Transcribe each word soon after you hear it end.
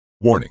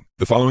Warning,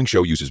 the following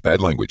show uses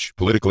bad language,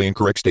 politically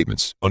incorrect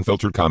statements,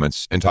 unfiltered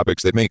comments, and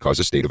topics that may cause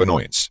a state of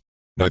annoyance.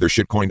 Neither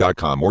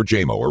shitcoin.com or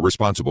JMO are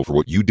responsible for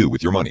what you do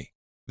with your money.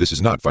 This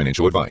is not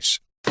financial advice.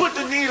 Put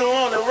the needle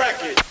on the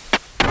record.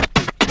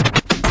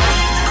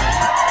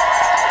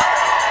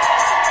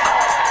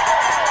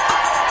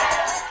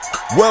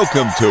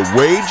 Welcome to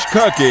Wage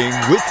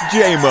Cucking with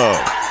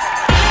JMO.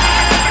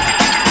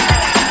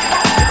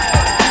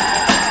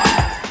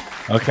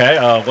 Okay,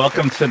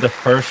 welcome to the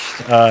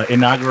first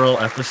inaugural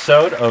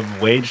episode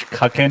of Wage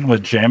Cucking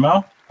with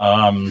JMO.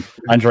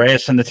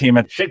 Andreas and the team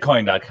at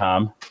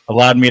shitcoin.com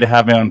allowed me to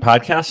have my own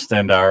podcast,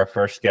 and our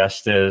first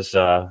guest is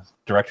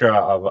Director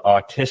of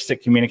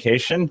Autistic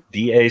Communication,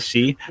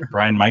 DAC,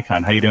 Brian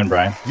Micon. How you doing,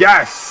 Brian?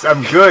 Yes,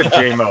 I'm good,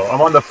 JMO.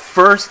 I'm on the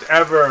first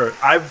ever.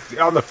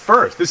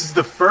 This is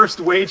the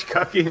first Wage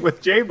Cucking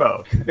with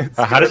JMO.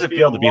 How does it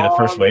feel to be the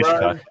first Wage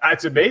Cuck?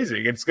 It's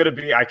amazing. It's going to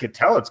be, I could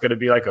tell it's going to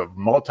be like a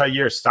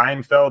multi-year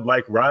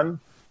Seinfeld-like run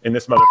in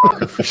this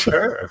motherfucker for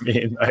sure. I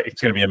mean, like, it's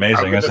going to be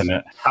amazing, isn't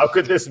it? How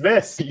could this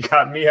miss? You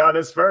got me on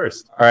as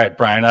first. All right,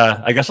 Brian,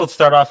 I guess let's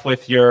start off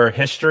with your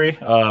history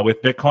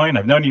with Bitcoin.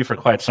 I've known you for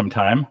quite some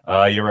time.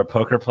 You're a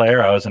poker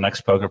player. I was an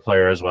ex-poker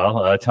player as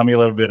well. Tell me a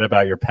little bit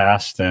about your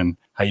past and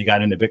how you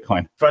got into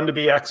Bitcoin. Fun to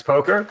be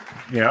ex-poker,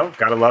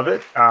 gotta love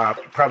it.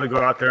 Probably go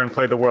out there and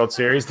play the World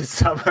Series this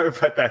summer,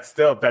 but that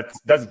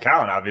doesn't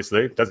count,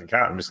 obviously. It doesn't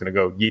count. I'm just going to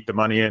go yeet the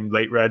money in,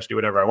 late reg, do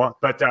whatever I want.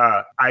 But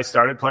I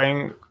started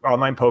playing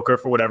online poker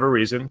for whatever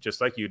reason, just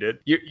like you did.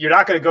 You're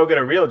not going to go get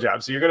a real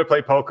job. So you're going to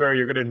play poker,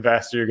 you're going to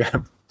invest, you're going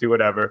to do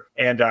whatever.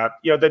 And, I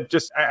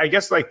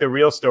guess like the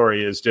real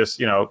story is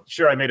just,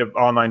 sure, I made an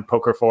online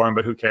poker forum,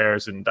 but who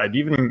cares? And I'd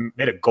even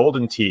made a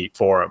Golden Tee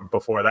forum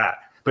before that.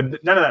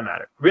 But none of that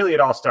mattered. Really, it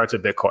all starts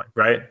at Bitcoin,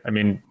 right? I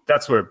mean,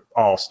 that's where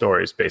all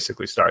stories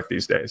basically start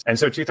these days. And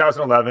so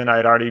 2011, I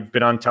had already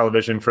been on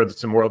television for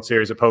some World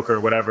Series of Poker,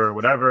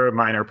 whatever,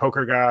 minor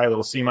poker guy, a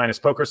little C-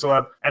 poker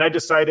celeb. And I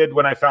decided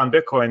when I found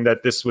Bitcoin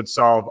that this would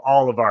solve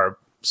all of our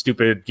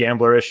stupid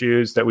gambler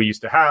issues that we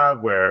used to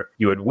have, where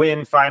you would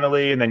win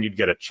finally, and then you'd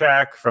get a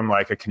check from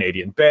like a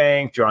Canadian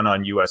bank drawn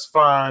on US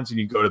funds, and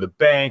you'd go to the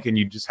bank and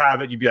you'd just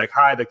have it. You'd be like,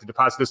 hi, I'd like to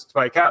deposit this to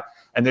my account.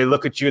 And they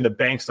look at you and the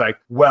bank's like,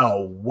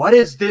 well, what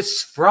is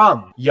this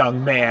from,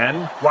 young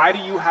man? Why do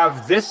you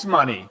have this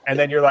money? And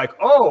then you're like,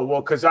 oh,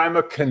 well, because I'm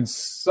a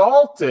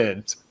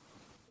consultant.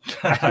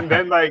 And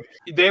then like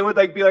they would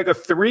like be like a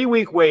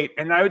 3-week wait,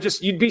 and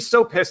you'd be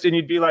so pissed, and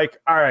you'd be like,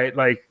 all right,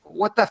 like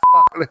what the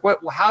fuck, like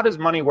how does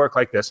money work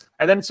like this?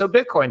 And then so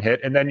Bitcoin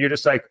hit, and then you're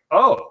just like,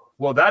 oh,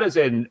 well, that is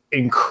an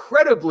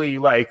incredibly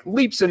like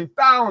leaps and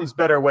bounds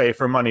better way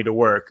for money to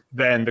work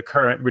than the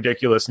current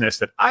ridiculousness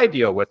that I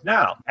deal with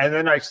now. And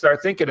then I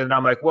start thinking, and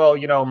I'm like, well,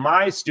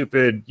 my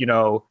stupid,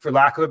 for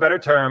lack of a better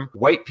term,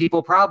 white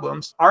people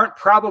problems aren't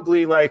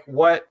probably like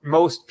what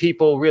most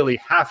people really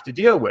have to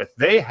deal with.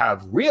 They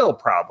have real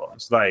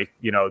problems. Like,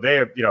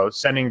 they're,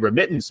 sending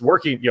remittance,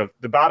 working,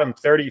 the bottom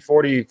 30,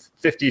 40,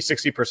 50,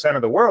 60%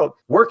 of the world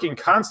working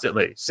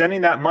constantly, sending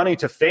that money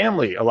to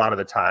family a lot of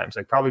the times,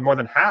 like probably more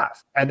than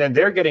half. And then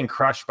they're getting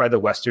crushed by the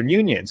Western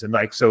Unions. And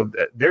like, so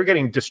they're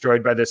getting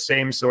destroyed by the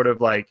same sort of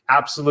like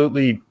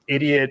absolutely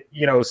idiot,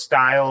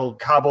 style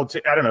cobbled,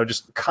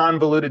 just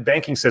convoluted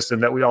banking system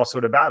that we all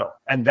sort of battle.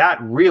 And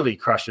that really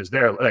crushes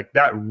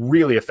that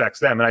really affects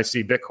them. And I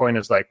see Bitcoin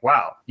as like,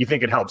 wow, you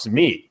think it helps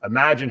me?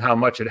 Imagine how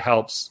much it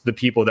helps the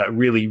people that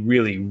really,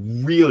 really,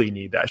 really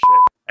need that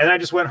shit. And I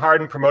just went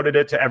hard and promoted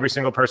it to every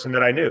single person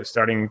that I knew,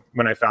 starting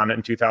when I found it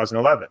in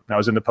 2011. I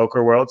was in the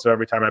poker world, so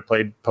every time I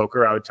played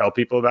poker, I would tell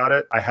people about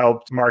it. I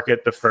helped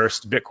market the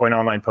first Bitcoin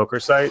online poker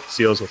site,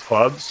 Seals with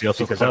Clubs. Seals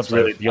with Clubs. That's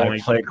really I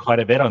played quite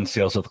a bit on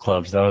Seals with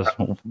Clubs. That was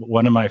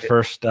one of my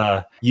first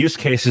use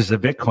cases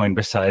of Bitcoin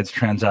besides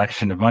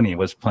transaction of money,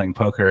 was playing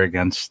poker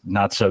against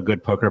not so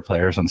good poker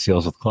players on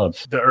Seals with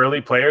Clubs. The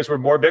early players were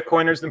more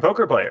Bitcoiners than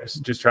poker players,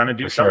 just trying to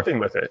do something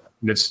with it.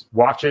 Just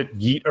watch it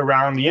yeet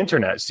around the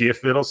internet, see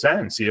if it'll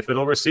send, see if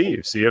it'll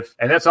receive,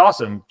 and that's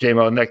awesome,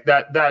 JMO. And like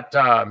that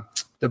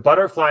the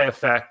butterfly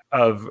effect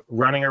of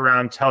running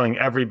around telling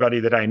everybody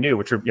that I knew,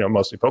 which are,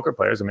 mostly poker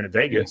players. I'm in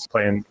Vegas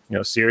playing,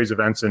 series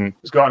events, and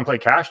just go out and play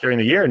cash during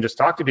the year and just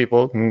talk to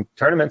people in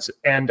tournaments.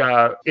 And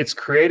it's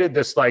created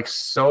this like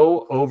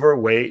so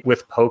overweight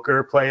with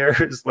poker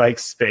players like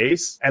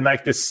space. And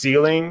like the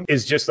ceiling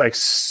is just like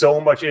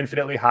so much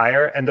infinitely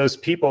higher. And those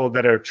people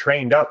that are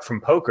trained up from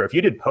poker, if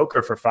you did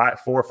poker for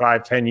 4,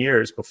 5, 10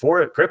 years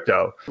before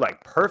crypto,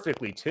 like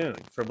perfectly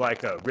tuned from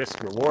like a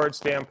risk reward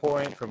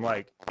standpoint, from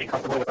like being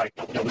comfortable with like,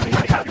 losing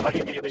half your money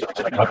immediately.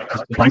 Whoa,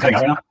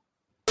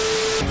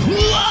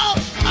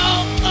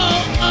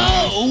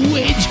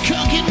 Wage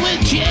Cooking with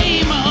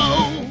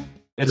JMO.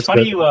 It's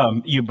funny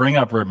you bring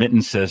up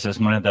remittances as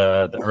one of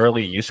the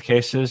early use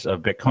cases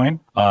of Bitcoin,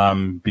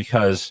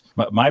 because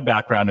my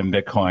background in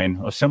Bitcoin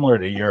was similar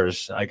to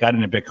yours. I got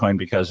into Bitcoin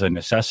because of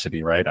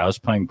necessity, right? I was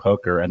playing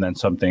poker, and then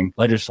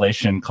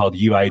legislation called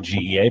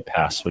UIGEA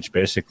passed, which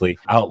basically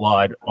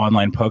outlawed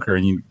online poker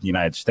in the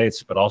United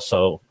States, but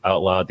also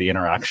outlawed the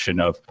interaction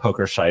of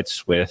poker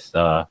sites with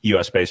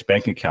U.S.-based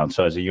bank accounts.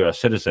 So as a U.S.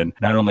 citizen,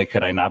 not only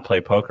could I not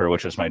play poker,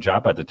 which was my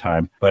job at the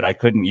time, but I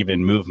couldn't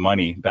even move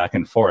money back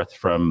and forth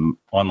from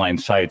online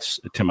sites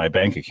to my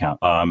bank account.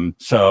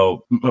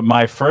 So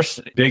my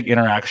first big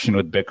interaction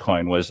with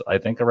Bitcoin was, I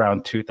think,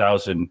 around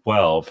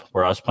 2012,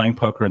 where I was playing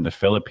poker in the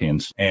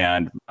Philippines,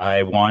 and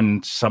I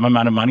won some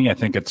amount of money. I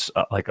think it's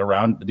like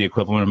around the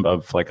equivalent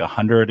of like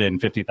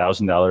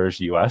 $150,000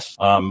 US.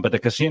 But the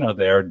casino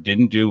there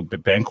didn't do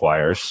bank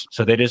wires,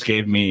 so they just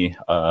gave me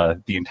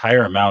the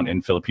entire amount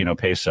in Filipino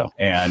peso.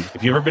 And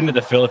if you've ever been to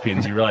the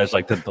Philippines, you realize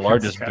like the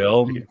largest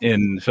bill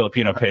in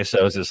Filipino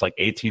pesos is like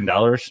 $18,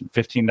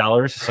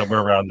 $15,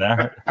 somewhere around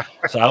there.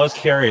 So I was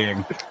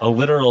carrying a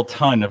literal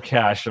ton of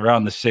cash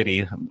around the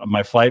city.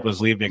 My flight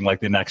was leaving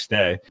like the next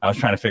day. I was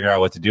trying to figure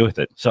out what to do with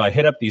it. So I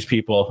hit up these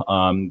people.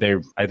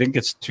 I think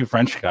it's two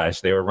French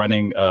guys. They were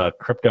running a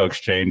crypto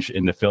exchange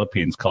in the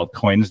Philippines called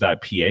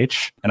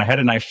coins.ph. And I had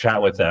a nice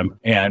chat with them.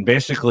 And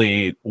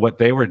basically what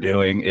they were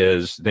doing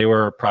is they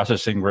were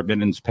processing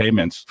remittance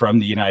payments from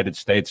the United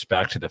States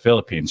back to the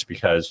Philippines,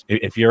 because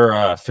if you're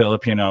a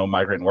Filipino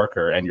migrant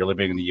worker and you're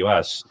living in the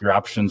US, your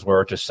options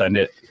were to send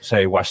it,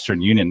 say,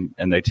 Western Union,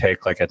 and they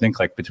take I think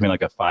between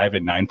like a 5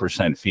 and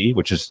 9% fee,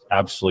 which is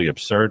absolutely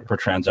absurd for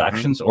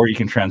transactions, or you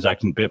can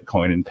transact in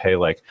Bitcoin and pay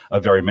like a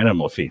very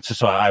minimal fee.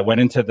 So I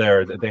went into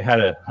they had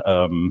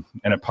an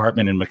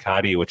apartment in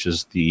Makati, which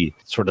is the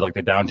sort of like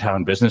the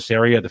downtown business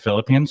area of the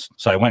Philippines.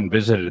 So I went and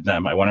visited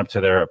them. I went up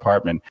to their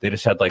apartment. They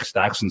just had like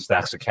stacks and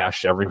stacks of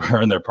cash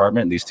everywhere in their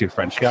apartment, these two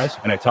French guys.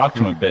 And I talked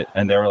to them a bit,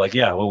 and they were like,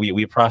 yeah, well,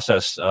 we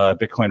process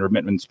Bitcoin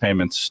remittance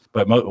payments,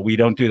 but we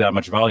don't do that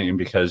much volume,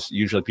 because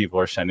usually people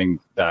are sending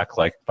back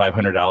like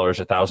 $500,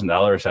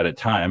 $1,000 at a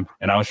time.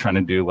 And I was trying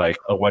to do like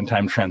a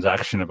one-time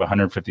transaction of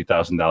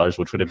 $150,000,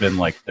 which would have been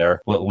like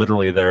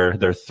literally their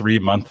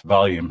 3-month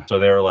volume. So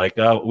they were like,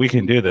 oh, we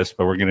can do this,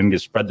 but we're going to need to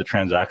spread the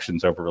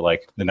transactions over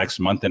like the next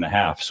month and a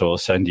half. So we'll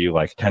send you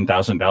like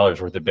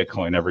 $10,000 worth of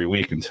Bitcoin every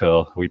week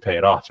until we pay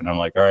it off. And I'm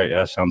like, all right,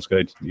 yeah, sounds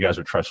good. You guys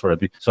are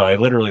trustworthy. So I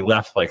literally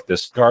left like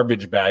this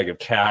garbage bag of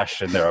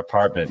cash in their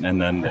apartment,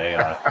 and then they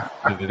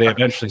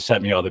eventually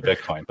sent me all the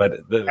Bitcoin.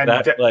 But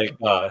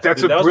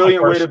that's a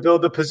brilliant way to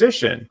build a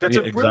position. That's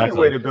a brilliant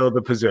way to build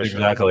a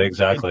position.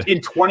 Exactly.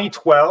 In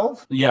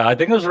 2012? Yeah, I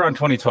think it was around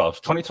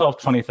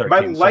 2013. My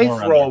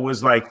life roll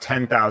was like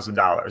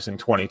 $10,000 in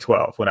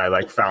 2012 when I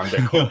like found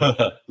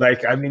Bitcoin.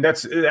 Like, I mean,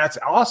 that's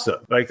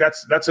awesome. Like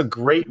that's a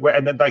great way.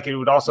 And then like it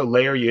would also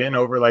layer you in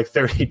over like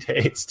 30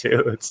 days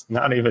too. It's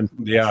not even,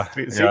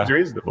 it seems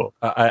reasonable.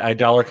 I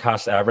dollar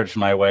cost averaged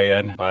my way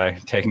in by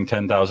taking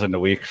 10,000 a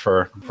week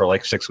for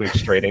like 6 weeks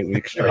straight, 8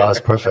 weeks straight. Oh, that's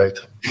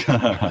perfect.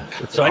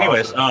 So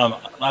anyways,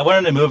 I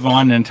wanted to move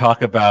on and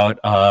talk about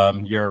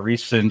your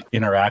recent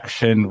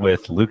interaction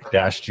with Luke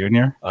Dash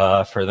Jr.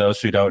 For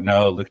those who don't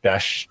know, Luke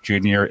Dash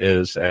Jr.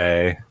 is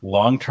a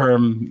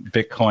long-term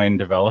Bitcoin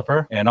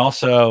developer, and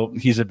also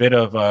he's a bit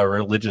of a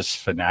religious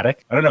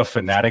fanatic. I don't know if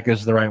fanatic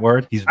is the right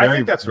word. I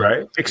think that's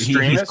right.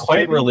 Extremist. He's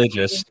quite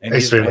religious, and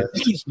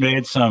he's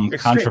made some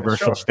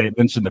controversial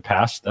statements in the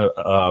past.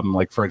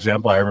 Like, for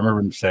example, I remember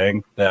him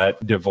saying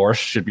that divorce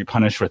should be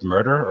punished with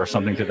murder or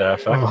something to that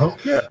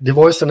effect. Yeah.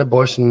 Divorce and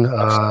abortion.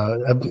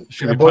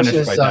 Abortion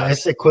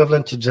is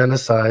equivalent to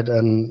genocide,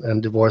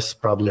 and divorce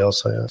probably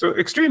also. Yeah. So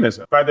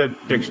extremism by the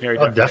dictionary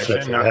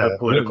definition, not the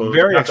political,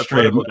 very not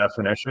extreme. The political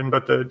definition,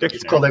 but the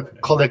dictionary.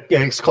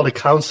 It's called the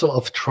Council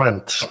of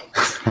Trent.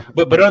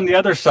 But on the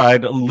other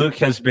side, Luke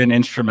has been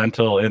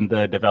instrumental in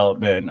the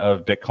development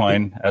of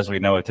Bitcoin as we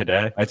know it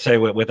today. I'd say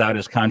without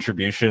his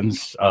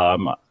contributions,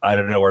 I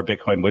don't know where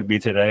Bitcoin would be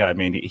today. I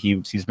mean,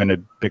 he's been a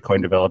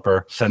Bitcoin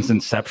developer since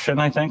inception,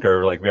 I think,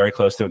 or like very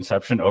close to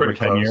inception, over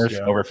 10 years,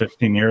 over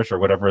 15 years, or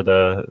whatever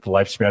the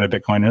lifespan of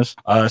Bitcoin is.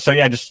 So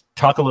yeah, just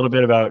talk a little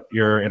bit about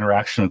your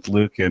interaction with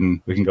Luke,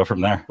 and we can go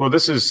from there. Well,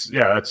 this is,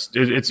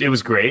 it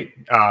was great.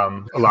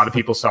 A lot of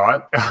people saw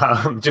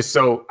it. Just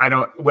so I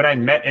know, when I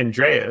met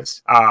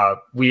Andreas,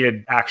 we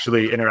had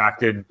actually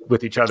interacted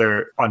with each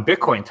other on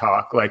Bitcoin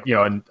Talk, like,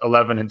 in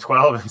 11 and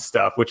 12 and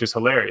stuff, which is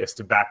hilarious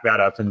to back that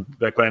up. And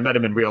like when I met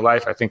him in real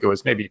life, I think it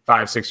was maybe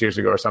 5-6 years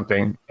ago or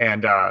something.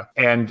 And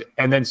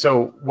then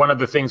so one of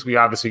the things we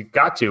obviously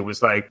got to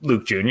was like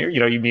Luke Jr.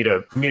 You meet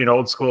an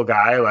old school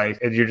guy,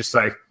 like, and you're just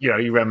like,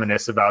 you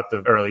reminisce about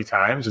the early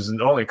times. There's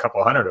only a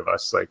couple hundred of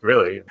us, like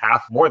really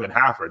more than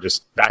half are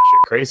just batshit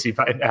crazy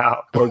by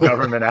now, or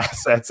government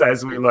assets,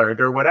 as we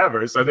learned, or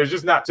whatever. So there's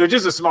just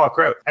a small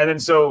crowd. And then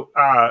so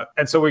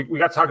we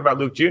got to talk about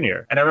Luke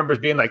Jr. And I remember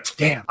being like,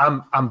 damn,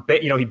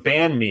 he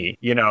banned me,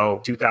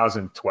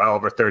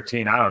 2012 or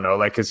 13. I don't know,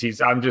 like, cause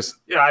I just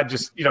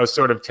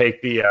sort of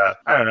take the,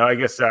 I don't know, I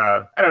guess,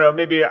 I don't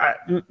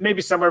know,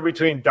 maybe somewhere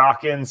between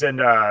Dawkins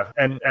and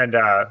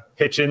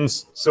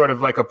Hitchens sort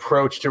of like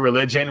approach to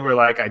religion, where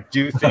like I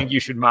do think you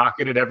should mock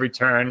it at every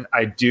turn.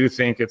 I do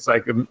think it's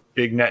like a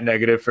big net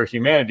negative for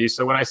humanity.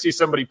 So when I see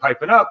somebody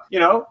piping up,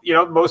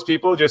 most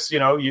people just,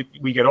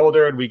 we get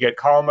older and we get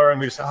calmer and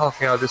we just say, oh,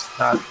 okay, I'll just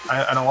not,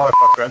 I don't want to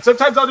fuck around.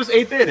 Sometimes I'll just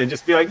ape in and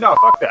just be like, no,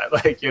 fuck that.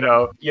 Like, and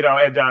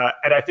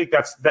I think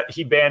that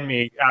he banned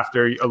me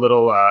after a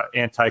little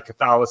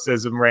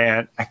anti-Catholicism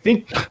rant, I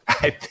think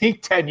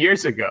 10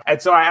 years ago.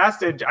 And so I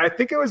asked it, I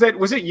think was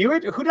it you?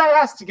 Who did I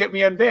ask to get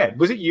me unbanned?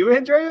 Was it you,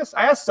 Andreas?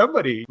 I asked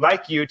somebody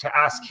like you to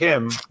ask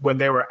him when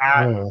they were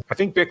at, I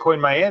think, Bitcoin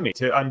Miami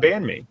to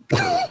unban me.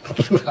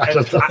 I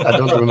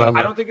don't remember.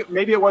 I don't think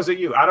maybe it wasn't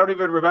you. I don't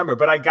even remember.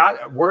 But I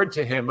got word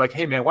to him like,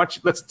 "Hey man,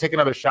 let's take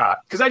another shot."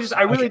 Because I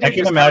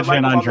can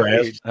imagine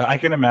Andreas. I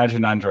can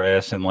imagine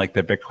Andreas in like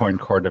the Bitcoin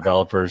core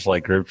developers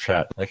like group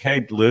chat. Like,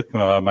 "Hey Luke,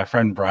 my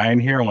friend Brian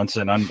here wants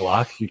an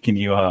unblock. Can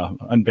you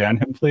unban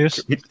him,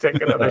 please?"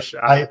 Take another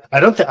shot. I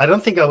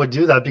don't think I would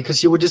do that,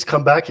 because you would just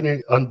come back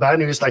and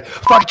unban you. It's like,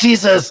 fuck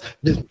Jesus.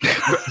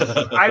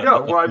 I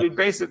know. Well, I mean,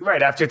 basically,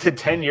 right after the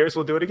 10 years,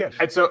 we'll do it again.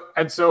 And so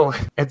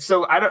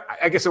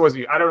I guess it was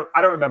you. I don't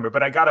remember,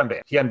 but I got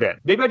unbanned. He unbanned.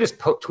 Maybe I just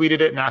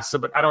tweeted it and asked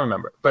him, but I don't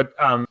remember. But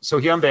so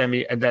he unbanned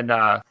me, and then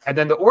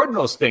the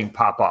ordinals thing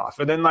pop off,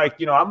 and then like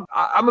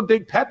I'm a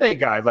big Pepe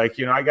guy. Like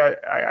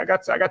I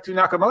got 2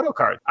 Nakamoto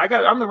cards.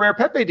 I'm the rare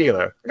Pepe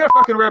dealer. I got a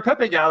fucking rare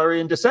Pepe gallery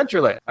in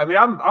Decentraland. I mean,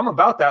 I'm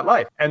about that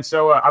life, and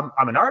so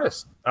I'm an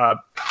artist.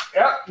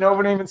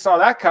 Nobody even saw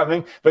that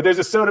coming. But there's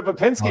a Soda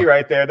Popinski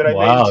right there that I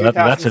made in 2017.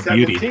 That's a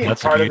beauty.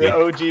 That's part a beauty.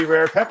 of the OG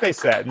Rare Pepe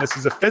set. And this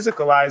is a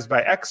physicalized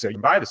by Exer. You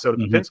can buy the Soda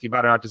Popinski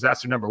Modern Art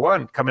Disaster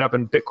 #1 coming up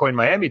in Bitcoin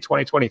Miami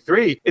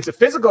 2023. It's a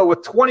physical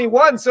with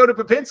 21 Soda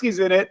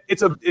Popinskis in it.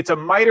 It's a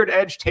mitered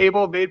edge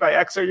table made by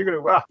Exer. You're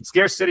gonna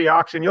Scarce City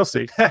auction. You'll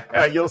see.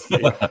 You'll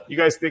see. You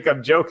guys think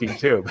I'm joking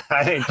too, but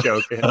I ain't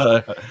joking.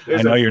 I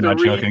know you're not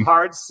joking.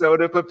 Hard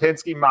Soda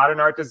Popinski Modern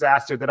Art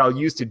Disaster that I'll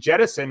use to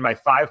jettison my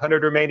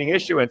 500 remaining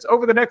issuance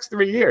over the next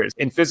 3 years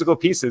in physical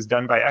pieces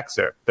done by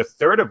Exer. The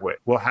third of which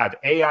will have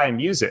AI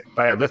music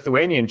by a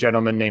Lithuanian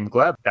gentleman named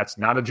Gleb. That's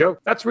not a joke.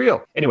 That's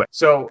real. Anyway,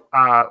 so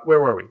where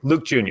were we?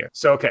 Luke Jr.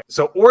 So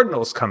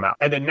ordinals come out,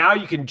 and then now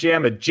you can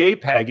jam a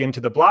JPEG into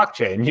the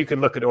blockchain. You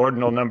can look at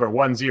ordinal number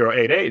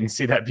 1088 and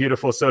see that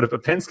beautiful Soda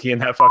Popinski in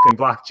that fucking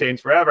blockchain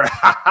forever.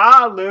 Ha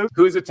ha, Luke.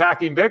 Who's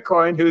attacking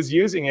Bitcoin? Who's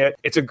using it?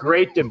 It's a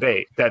great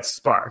debate that's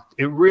sparked.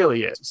 It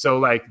really is. So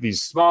like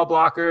these small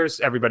blockers,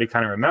 everybody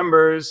kind of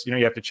remembers,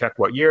 you have to check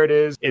what year it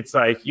is. It's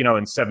like,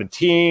 in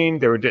 17,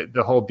 there were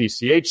the whole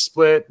BCH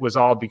split was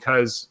all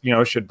because,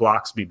 should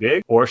blocks be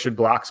big or should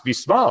blocks be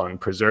small and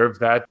preserve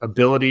that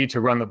ability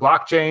to run the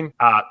blockchain?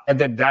 And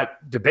then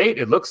that debate,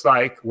 it looks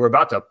like we're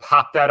about to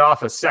pop that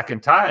off a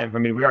second time. I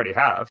mean, we already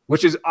have,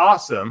 which is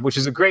awesome, which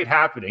is a great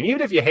happening.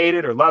 Even if you hate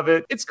it or love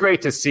it, it's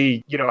great to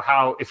see,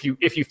 how if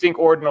you think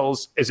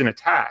ordinals is an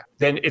attack,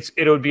 then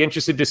it would be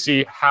interested to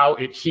see how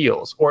it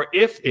heals, or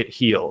if it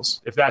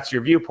heals, if that's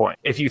your viewpoint.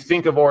 If you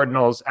think of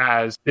ordinals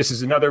as this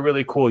is another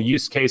really cool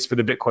use case for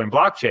the Bitcoin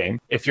blockchain,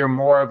 if you're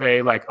more of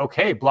a like,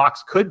 okay,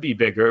 blocks could be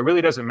bigger. It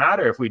really doesn't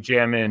matter if we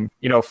jam in,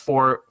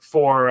 four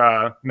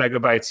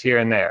megabytes here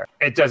and there.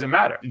 It doesn't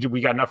matter.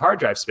 We got enough hard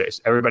drive space.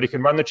 Everybody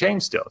can run the chain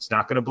still. It's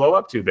not going to blow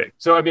up too big.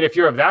 So, I mean, if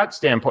you're of that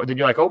standpoint, then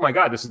you're like, oh my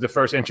God, this is the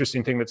first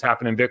interesting thing that's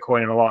happened in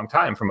Bitcoin in a long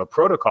time from a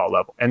protocol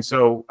level. And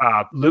so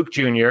Luke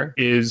Jr.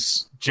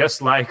 is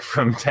just like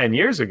from 10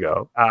 years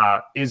ago,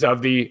 is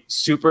of the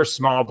super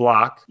small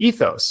block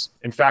ethos.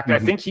 In fact, I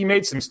think he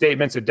made some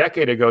statements a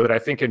decade ago that I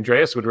think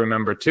Andreas would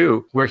remember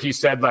too, where he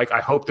said, like, I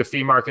hope the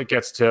fee market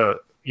gets to,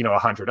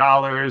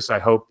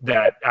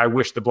 $100. I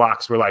wish the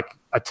blocks were like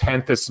a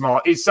tenth as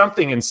small. It's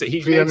something insane. He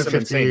made some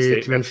insane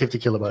statements. 350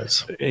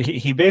 kilobytes.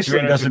 He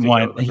basically doesn't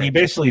want. He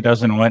basically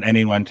doesn't want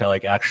anyone to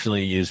like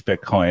actually use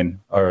Bitcoin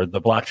or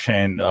the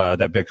blockchain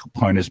that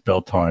Bitcoin is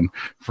built on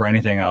for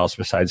anything else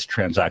besides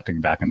transacting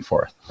back and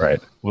forth.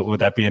 Right? Would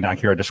that be an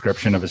accurate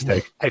description of his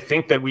take? I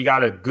think that we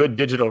got a good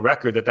digital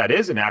record that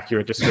is an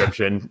accurate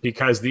description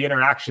because the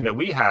interaction that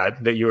we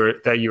had that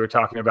you were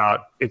talking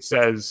about, it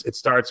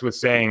starts with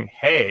saying,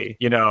 hey,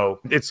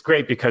 it's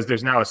great because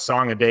there's now a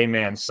Song a Day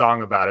Man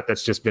song about it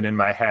that's just been in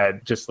my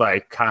head just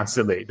like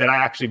constantly that I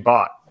actually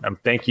bought.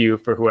 Thank you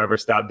for whoever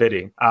stopped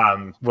bidding.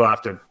 We'll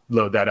have to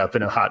load that up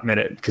in a hot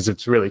minute because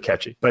it's really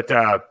catchy. But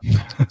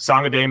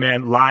Song a Day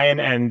Man, Lion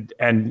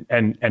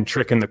and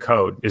Trick in the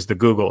Code is the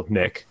Google,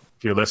 Nick,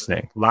 if you're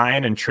listening.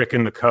 Lion and Trick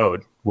in the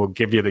Code will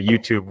give you the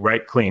YouTube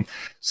right clean.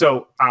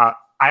 So I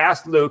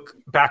asked Luke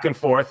back and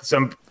forth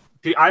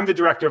I'm the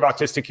director of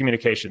autistic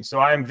communication, so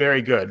I am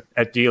very good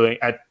at dealing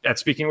at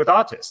speaking with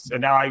autists. And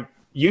now I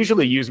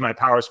usually use my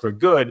powers for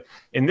good.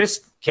 In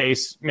this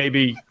case,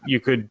 maybe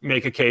you could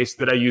make a case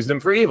that I use them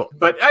for evil.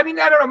 But I mean,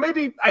 I don't know.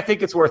 Maybe I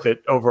think it's worth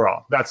it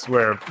overall. That's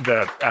where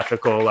the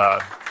ethical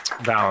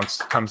balance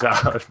comes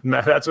out.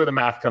 That's where the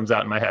math comes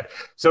out in my head.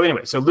 So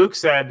anyway, Luke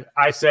said,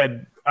 I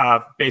said,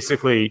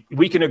 basically,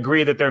 we can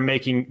agree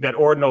that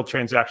ordinal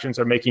transactions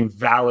are making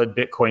valid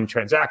Bitcoin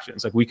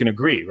transactions. Like we can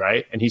agree,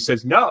 right? And he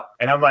says, no.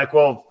 And I'm like,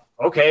 well,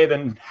 okay,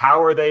 then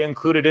how are they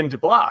included into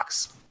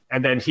blocks?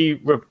 And then he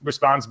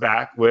responds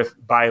back with,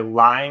 by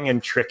lying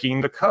and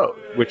tricking the code,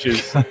 which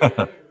is,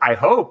 I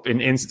hope,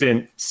 an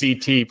instant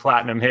CT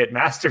platinum hit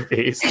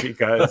masterpiece,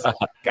 because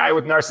guy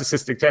with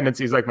narcissistic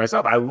tendencies like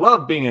myself, I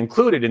love being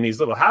included in these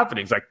little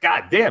happenings. Like,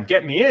 God damn,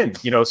 get me in,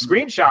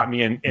 screenshot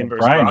me in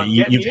Brian,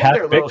 you've hacked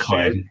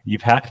Bitcoin.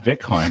 You've hacked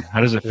Bitcoin.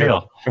 How does it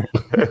feel?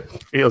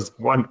 It feels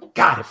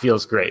it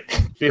feels great.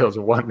 It feels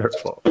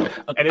wonderful.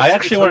 I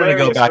actually wanted to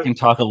go back and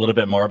talk a little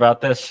bit more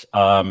about this.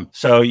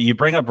 So you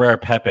bring up rare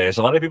Pepes.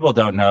 A lot of people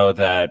don't know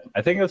that.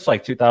 I think it's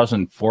like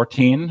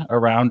 2014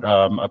 around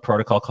a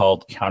protocol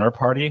called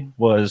Counterparty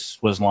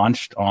was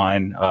launched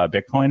on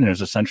Bitcoin, and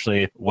is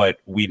essentially what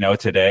we know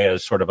today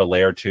as sort of a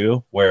layer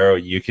 2, where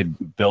you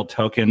could build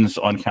tokens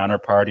on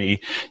Counterparty,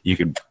 you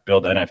could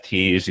build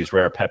NFTs, these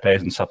rare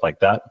Pepes and stuff like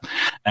that.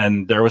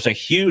 And there was a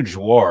huge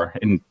war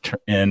in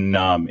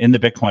the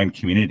Bitcoin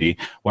community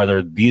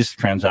whether these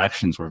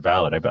transactions were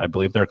valid. I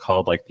believe they're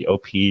called like the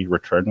OP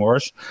return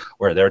wars,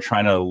 where they're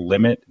trying to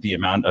limit the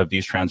amount of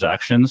these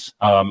transactions.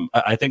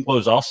 I think what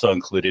was also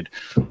included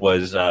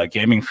was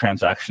gaming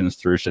transactions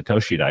through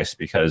Satoshi Dice,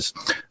 because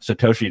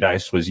Satoshi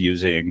Dice was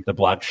using the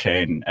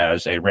blockchain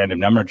as a random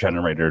number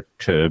generator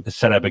to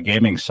set up a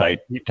gaming site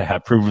to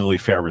have provably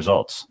fair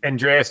results.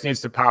 Andreas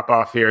needs to pop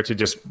off here to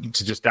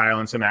just dial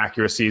in some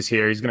accuracies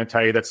here. He's going to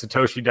tell you that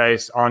Satoshi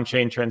Dice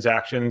on-chain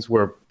transactions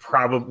were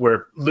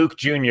where Luke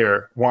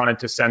Jr. wanted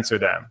to censor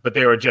them, but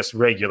they were just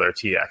regular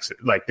TX.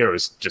 Like, there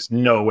was just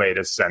no way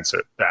to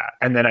censor that.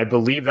 And then I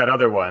believe that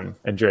other one,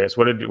 Andreas,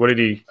 what did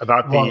he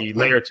about the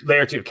layer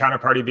 2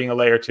 Counterparty being a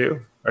layer 2?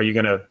 Are you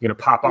gonna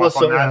pop off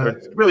on that? Or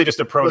it's really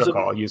just a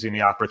protocol using the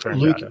op return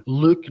data?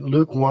 Luke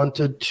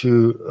wanted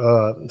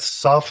to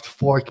soft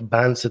fork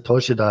ban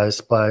Satoshi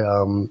Dice by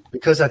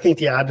because I think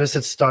the address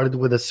had started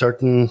with a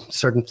certain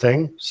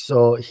thing.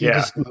 So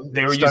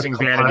they were using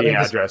vanity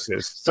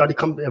addresses.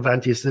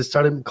 They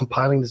started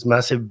compiling these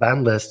massive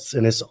ban lists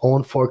in his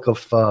own fork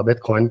of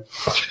Bitcoin,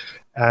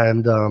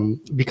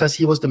 and because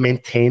he was the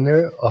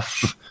maintainer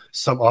of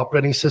some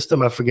operating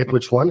system, I forget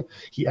which one,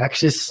 he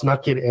actually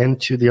snuck it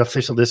into the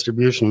official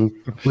distribution,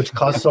 which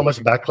caused so much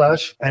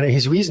backlash. And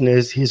his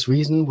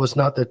reason was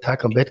not the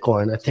attack on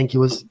Bitcoin. I think it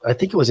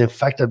was in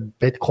fact that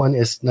Bitcoin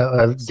is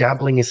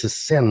gambling is a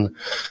sin.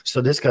 So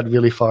this got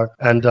really far.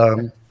 And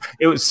I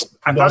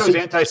thought it was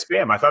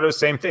anti-spam. I thought it was the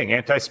same thing,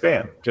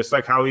 anti-spam. Just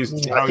like how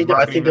he's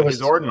marketing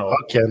his ordinal.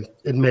 Okay,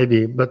 it may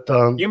be, but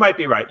you might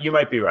be right.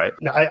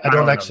 No, I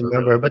don't actually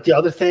remember. But the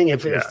other thing,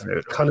 if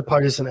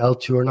Counterparty is an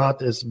L2 or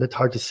not, is a bit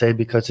hard to say,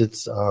 because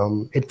it's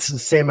the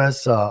same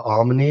as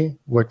Omni,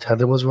 where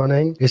Tether was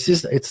running.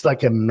 It's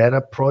like a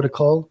meta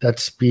protocol that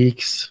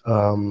speaks.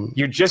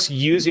 You're just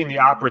using the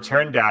op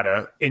return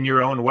data in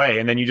your own way,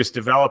 and then you just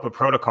develop a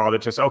protocol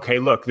that just, okay,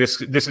 look,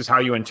 this is how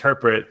you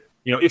interpret.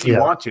 If you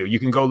want to, you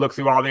can go look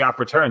through all the op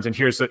returns, and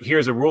here's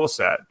a rule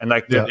set, and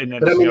like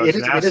it's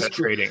an asset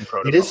trading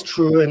protocol. It is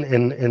true,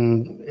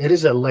 and it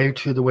is a layer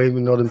 2 the way we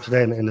know them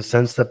today, in the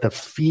sense that the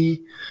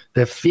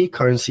fee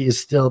currency is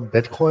still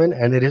Bitcoin,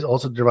 and it is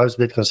also derives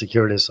Bitcoin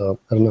security. So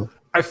I don't know.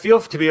 I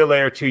feel to be a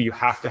layer 2, you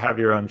have to have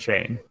your own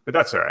chain, but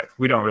that's all right.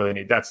 We don't really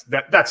need that's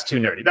too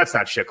nerdy. That's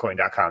not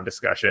shitcoin.com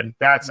discussion.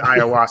 That's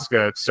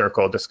ayahuasca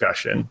circle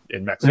discussion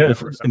in Mexico.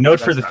 Note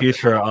for the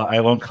future: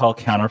 I won't call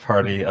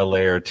Counterparty a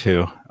layer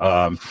 2.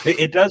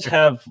 It does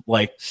have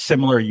like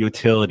similar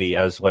utility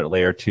as what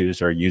layer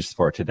 2s are used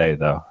for today,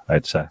 though.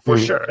 I'd say for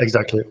sure,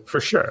 exactly, for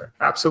sure,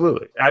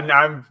 absolutely.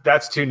 And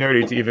that's too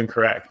nerdy to even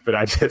correct. But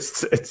I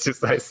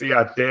see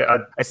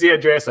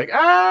Andreas like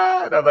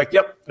and I'm like,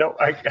 yep, no,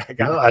 I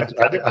got it.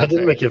 I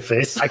didn't make your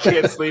face. I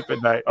can't sleep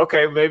at night.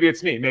 Okay, maybe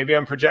it's me. Maybe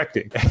I'm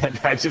projecting, and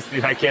I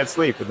can't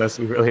sleep unless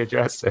we really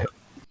address it.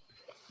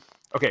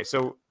 Okay,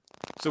 so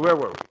where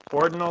were we?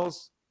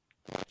 Ordinals,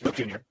 Luke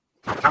Jr.,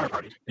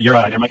 Counterparty. Your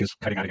mic is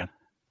cutting out again.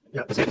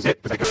 Yeah, is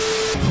it? Was I good?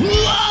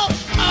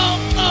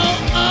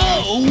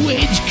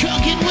 It's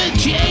Cooking with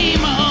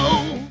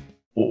J-Mo.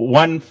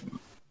 One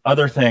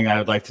other thing I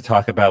would like to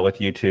talk about with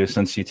you two,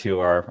 since you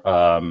two are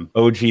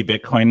OG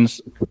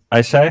Bitcoins,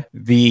 I say,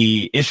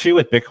 the issue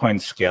with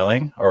Bitcoin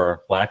scaling,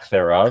 or lack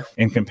thereof,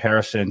 in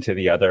comparison to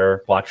the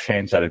other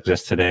blockchains that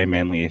exist today,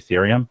 mainly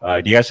Ethereum.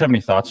 Do you guys have any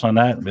thoughts on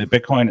that?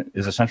 Bitcoin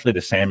is essentially the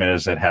same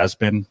as it has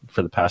been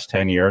for the past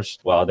 10 years,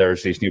 while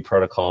there's these new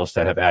protocols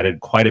that have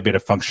added quite a bit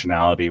of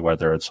functionality,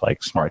 whether it's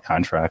like smart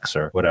contracts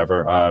or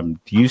whatever.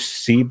 Do you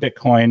see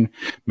Bitcoin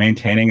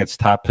maintaining its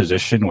top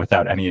position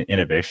without any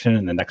innovation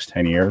in the next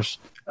 10 years?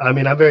 I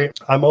mean,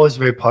 I'm always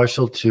very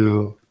partial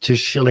to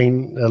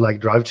shilling like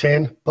drive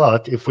chain,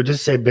 but if we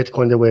just say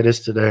Bitcoin the way it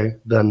is today,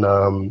 then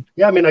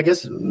I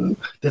guess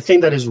the thing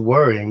that is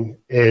worrying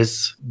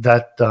is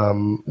that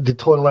the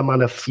total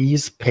amount of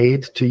fees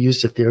paid to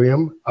use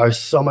Ethereum are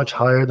so much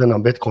higher than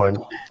on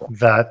Bitcoin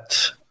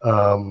that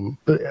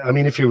But I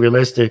mean, if you're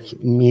realistic,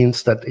 it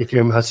means that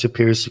Ethereum has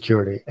superior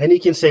security. And you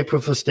can say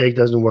proof of stake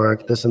doesn't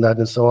work, this and that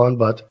and so on.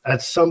 But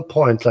at some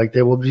point, like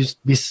there will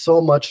be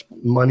so much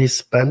money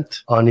spent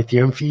on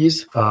Ethereum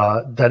fees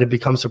that it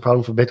becomes a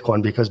problem for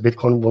Bitcoin, because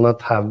Bitcoin will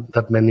not have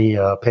that many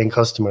paying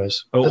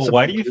customers.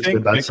 Why do you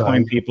think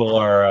Bitcoin people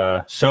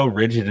are so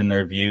rigid in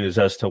their views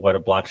as to what a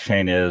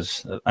blockchain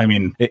is? I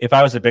mean, if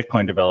I was a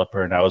Bitcoin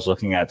developer and I was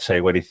looking at,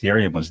 say, what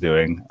Ethereum was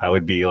doing, I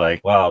would be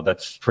like, wow,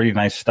 that's pretty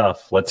nice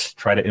stuff. Let's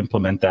try to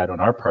implement that on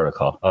our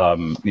protocol.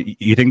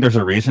 You think there's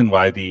a reason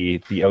why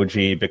the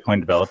OG Bitcoin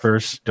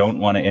developers don't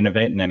want to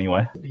innovate in any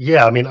way?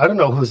 Yeah, I mean, I don't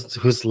know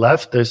who's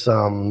left. There's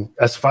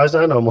as far as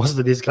I know, most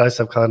of these guys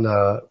have kind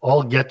of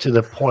all get to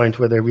the point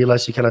where they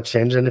realize you cannot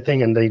change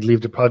anything and they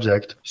leave the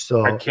project.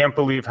 So I can't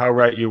believe how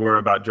right you were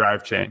about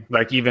drive chain,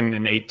 like even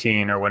in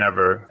 18 or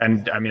whenever.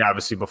 And I mean,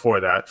 obviously before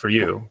that for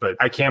you, but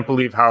I can't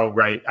believe how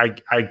right.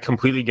 I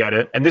completely get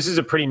it. And this is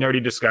a pretty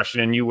nerdy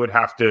discussion, and you would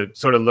have to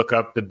sort of look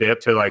up the BIP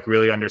to like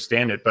really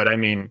understand it. But I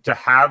mean, to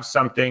have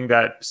something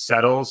that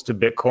settles to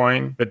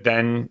Bitcoin, but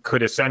then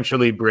could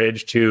essentially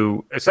bridge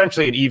to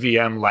essentially an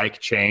EVM like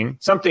chain,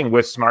 something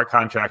with smart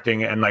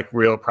contracting and like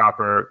real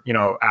proper,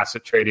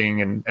 asset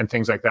trading and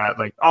things like that,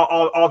 like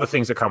all the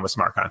things that come with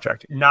smart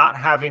contracting. Not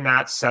having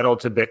that settled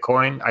to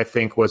Bitcoin, I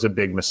think was a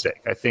big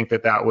mistake. I think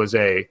that was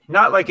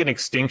not like an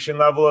extinction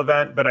level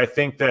event, but I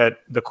think that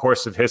the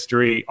course of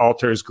history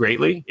alters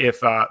greatly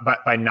if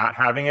by not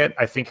having it.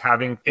 I think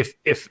if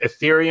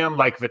Ethereum,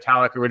 like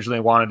Vitalik originally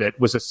wanted it,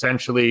 was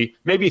essentially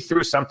maybe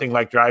through something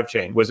like drive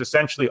chain was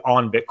essentially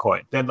on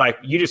Bitcoin, then like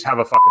you just have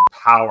a fucking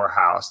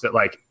powerhouse that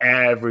like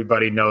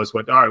everybody knows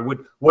what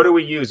do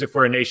we use if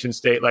we're a nation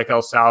state like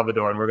El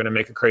Salvador and we're going to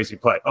make a crazy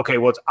play? Okay,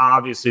 well, it's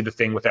obviously the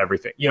thing with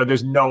everything.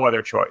 There's no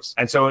other choice.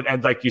 And so,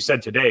 and like you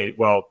said today,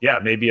 well, yeah,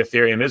 maybe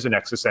Ethereum is an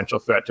existential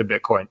threat to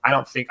Bitcoin. I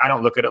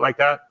don't look at it like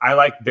that. I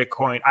like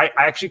Bitcoin. I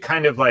actually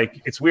kind of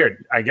like, it's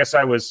weird. I guess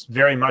I was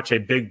very much a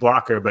big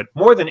blocker, but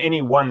more than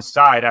any one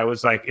side, I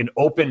was like an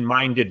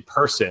open-minded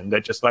person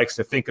that just likes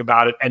to think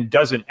about it and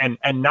doesn't, and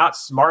not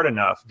smart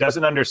enough,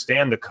 doesn't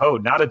understand the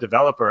code, not a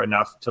developer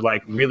enough to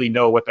like really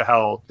know what the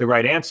hell the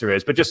right answer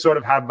is, but just sort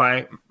of have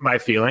my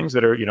feelings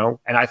that are,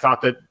 and I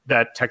thought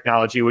that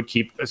technology would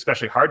keep,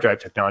 especially hard drive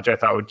technology, I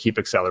thought would keep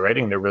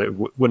accelerating. There really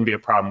wouldn't be a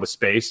problem with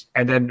space.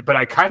 And then, but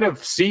I kind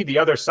of see the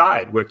other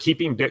side. We're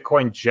keeping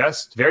Bitcoin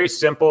just very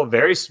simple,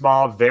 very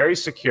small, very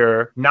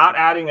secure, not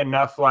adding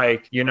enough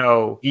like,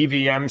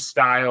 EVM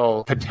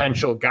style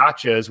potential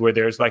gotchas where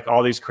there's like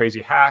all these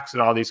crazy hacks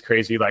and all these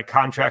crazy like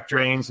contract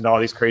drains and all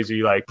these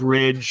crazy like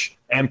bridge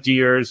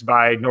emptiers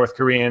by North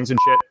Koreans and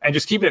shit, and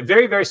just keeping it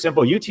very, very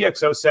simple.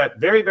 UTXO set,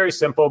 very, very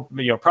simple,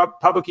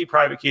 public key,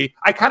 private key.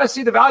 I kind of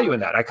see the value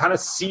in that. I kind of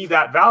see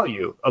that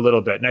value a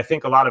little bit. And I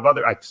think a lot of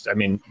other, I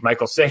mean,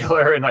 Michael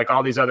Saylor and like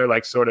all these other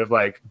like sort of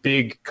like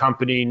big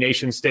company,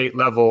 nation state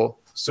level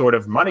sort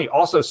of money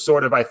also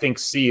sort of, I think,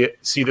 see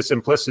the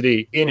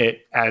simplicity in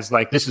it as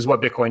like, this is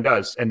what Bitcoin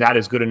does. And that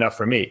is good enough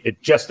for me.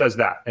 It just does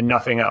that and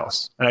nothing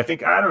else. And I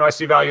think, I don't know, I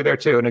see value there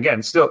too. And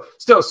again, still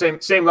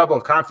same level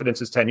of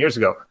confidence as 10 years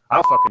ago. I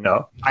don't fucking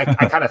know. I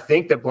kind of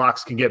think that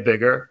blocks can get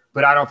bigger,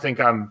 but I don't think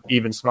I'm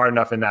even smart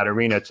enough in that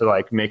arena to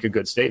like make a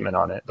good statement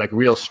on it, like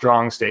real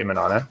strong statement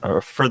on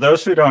it. For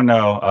those who don't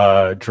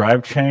know,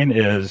 Drive Chain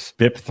is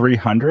BIP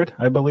 300,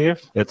 I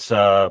believe. It's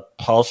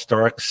Paul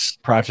Stork's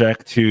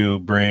project to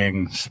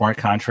bring smart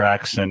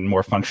contracts and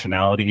more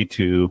functionality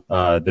to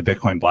the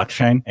Bitcoin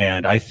blockchain.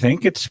 And I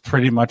think it's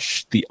pretty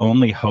much the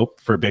only hope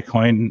for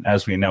Bitcoin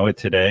as we know it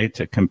today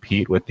to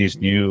compete with these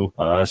new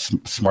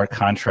smart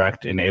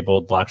contract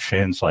enabled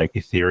blockchains like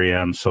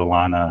Ethereum,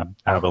 Solana,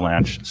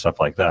 Avalanche,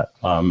 stuff like that.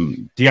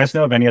 Do you guys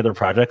know of any other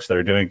projects that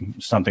are doing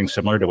something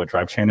similar to what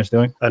Drive Chain is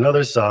doing? I know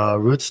there's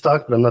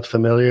Rootstock, but I'm not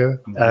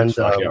familiar. And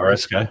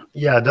RSK.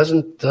 Yeah, it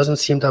doesn't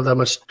seem to have that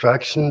much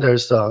traction.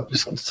 There's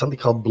something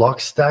called Block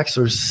Stacks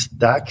or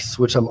Stacks,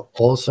 which I'm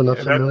also not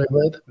familiar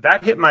with.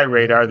 That hit my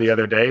radar the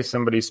other day.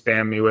 Somebody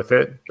spammed me with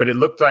it, but it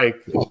looked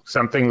like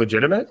something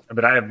legitimate,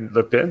 but I haven't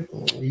looked in.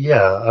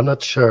 Yeah, I'm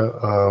not sure.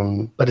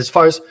 But as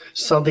far as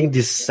something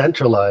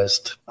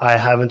decentralized, I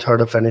haven't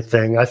heard of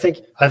anything. I think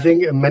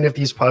many of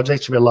these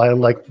projects rely on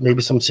like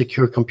maybe some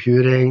secure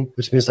computing,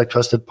 which means like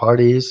trusted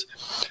parties.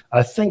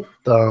 I think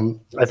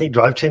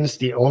Drive Chain is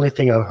the only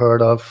thing I've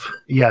heard of.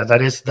 Yeah,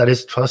 that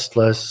is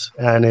trustless,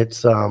 and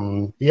it's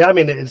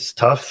it's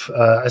tough.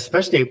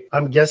 Especially,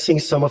 I'm guessing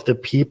some of the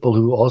people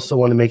who also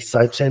want to make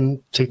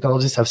sidechain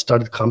technologies have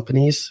started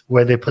companies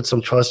where they put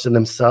some trust in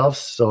themselves.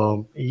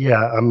 So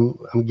yeah, I'm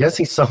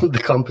guessing some of the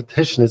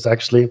competition is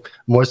actually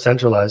more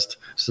centralized,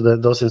 so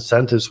that those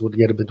incentives would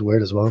get a bit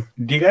weird as well.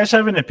 Do you guys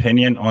have an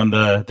opinion on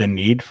the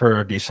need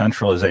for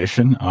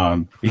decentralization?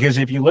 Because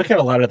if you look at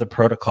a lot of the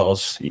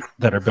protocols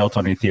that are built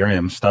on Ethereum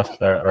Ethereum, stuff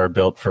that are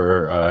built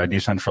for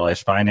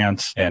decentralized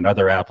finance and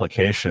other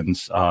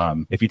applications.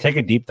 If you take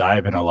a deep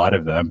dive in a lot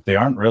of them, they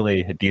aren't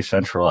really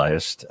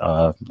decentralized.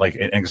 Like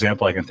an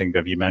example I can think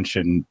of, you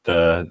mentioned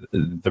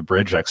the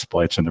bridge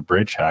exploits and the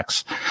bridge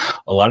hacks.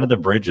 A lot of the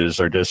bridges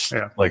are just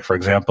like, for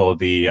example,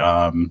 the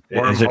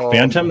is it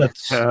Phantom?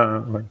 That's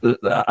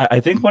I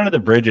think one of the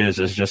bridges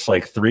is just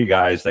like three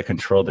guys that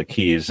control the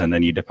keys, and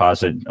then you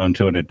deposit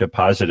onto a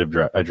deposit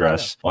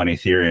address on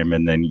Ethereum,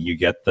 and then you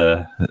get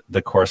the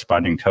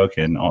corresponding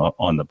token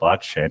on the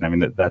blockchain. I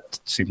mean, that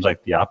seems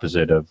like the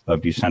opposite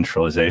of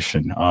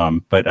decentralization.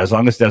 But as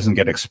long as it doesn't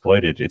get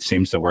exploited, it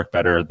seems to work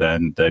better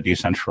than the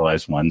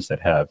decentralized ones that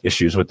have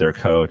issues with their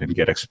code and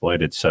get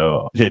exploited.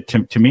 So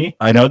to me,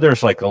 I know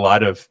there's like a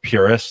lot of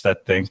purists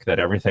that think that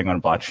everything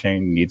on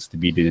blockchain needs to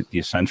be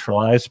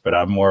decentralized, but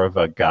I'm more of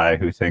a guy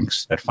who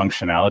thinks that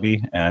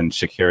functionality and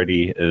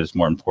security is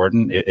more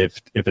important.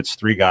 If it's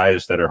three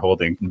guys that are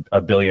holding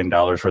 $1 billion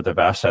worth of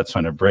assets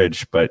on a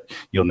bridge, but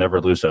you'll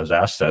never lose those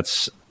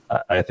assets,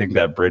 I think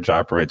that bridge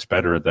operates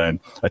better than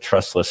a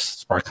trustless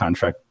smart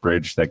contract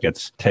bridge that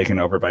gets taken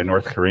over by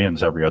North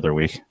Koreans every other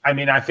week. I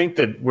mean, I think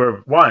that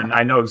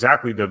I know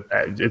exactly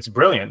it's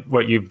brilliant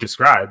what you've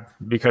described,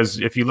 because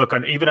if you look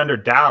on even under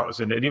DAOs,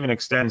 and it even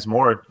extends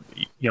more,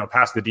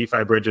 past the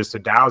DeFi bridges to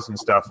DAOs and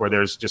stuff, where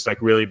there's just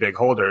like really big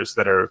holders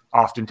that are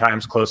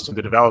oftentimes close to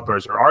the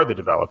developers or are the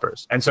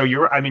developers. And so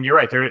you're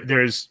right.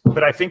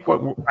 But I think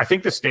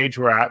the stage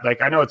we're at,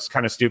 like, I know it's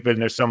kind of stupid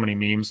and there's so many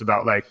memes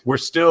about like, we're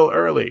still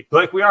early.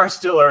 Like, we are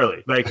still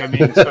early. Like, I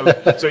mean,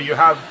 so you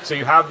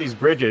have these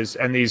bridges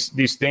and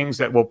these things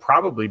that will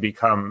probably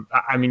become,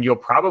 I mean, you'll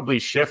probably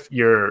shift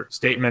your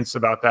statements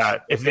about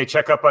that. If they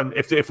check up on,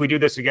 if we do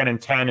this again in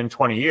 10 and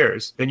 20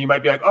 years, then you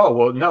might be like, oh,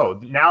 well, no,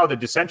 now the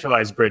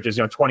decentralized bridges,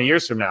 20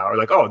 years from now are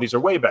like, oh, these are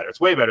way better.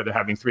 It's way better than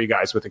having three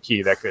guys with a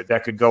key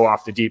that could go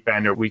off the deep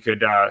end, or we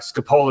could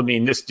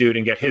scopolamine this dude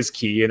and get his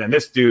key. And then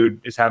this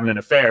dude is having an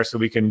affair, so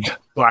we can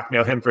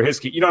blackmail him for his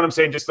key. You know what I'm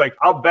saying? Just like,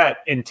 I'll bet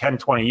in 10,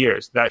 20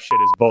 years, that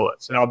shit is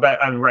bullets. And I'll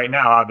bet, I mean, right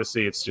now,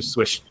 obviously, it's just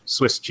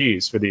Swiss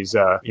cheese for these,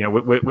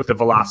 with the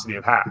velocity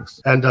of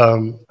hacks. And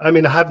I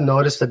mean, I have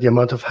noticed that the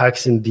amount of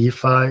hacks in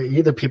DeFi,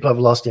 either people have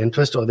lost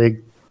interest or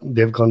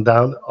they've gone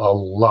down a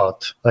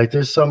lot. Like,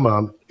 there's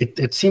some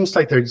it seems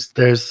like there's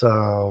just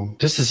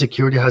the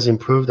security has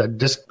improved but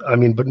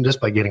just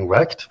by getting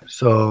wrecked.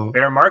 So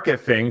bear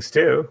market things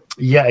too.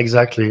 Yeah,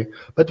 exactly.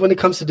 But when it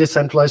comes to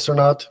decentralized or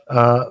not,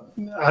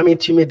 I mean,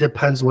 to me, it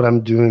depends what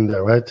I'm doing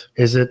there, right?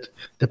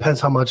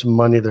 Depends how much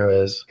money there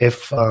is.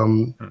 If, I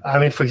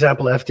mean, for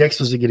example, FTX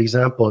was a good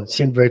example. It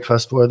seemed very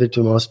trustworthy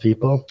to most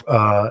people.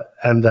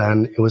 And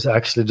then it was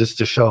actually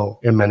just a show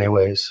in many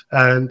ways.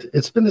 And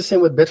it's been the same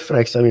with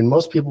Bitfinex. I mean,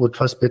 most people would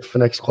trust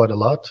Bitfinex quite a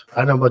lot. I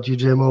don't know about you,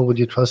 JMO. Would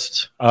you trust?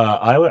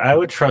 I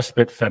would trust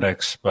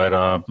Bitfinex, but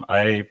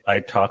I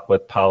talk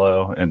with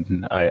Paulo,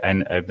 and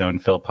I've known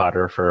Phil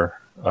Potter for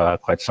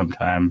quite some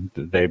time.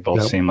 They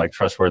both seem like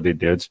trustworthy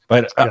dudes,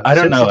 but I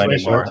don't know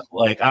anymore.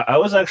 Like, I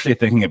was actually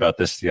thinking about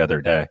this the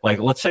other day. Like,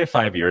 let's say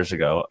 5 years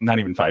ago, not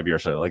even 5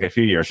 years ago, like a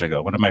few years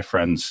ago, one of my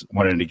friends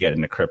wanted to get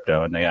into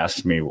crypto, and they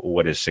asked me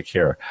what is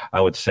secure.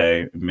 I would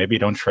say maybe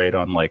don't trade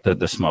on like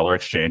the smaller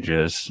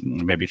exchanges,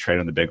 maybe trade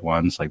on the big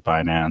ones like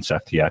Binance,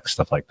 FTX,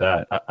 stuff like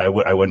that. I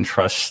wouldn't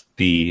trust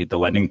the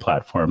lending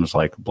platforms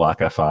like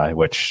BlockFi,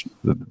 which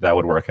that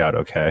would work out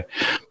okay.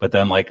 But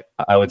then, like,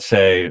 I would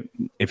say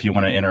if you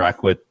want to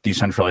interact with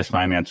decentralized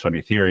finance on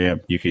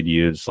Ethereum, you could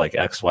use like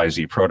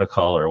XYZ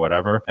protocol or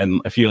whatever. And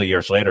a few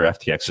years later,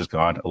 FTX is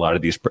gone. A lot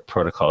of these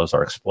protocols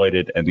are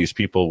exploited, and these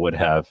people would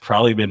have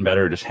probably been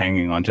better just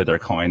hanging onto their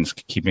coins,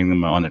 keeping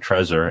them on the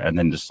Trezor, and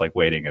then just like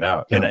waiting it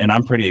out. And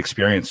I'm pretty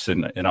experienced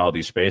in all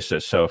these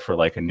spaces. So for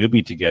like a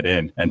newbie to get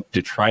in and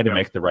to try to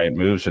make the right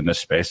moves in this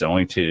space,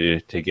 only to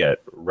get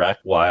wrecked,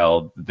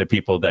 while the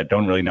people that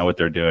don't really know what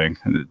they're doing,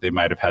 they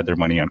might have had their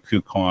money on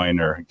KuCoin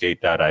or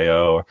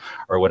Gate.io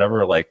or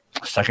whatever, like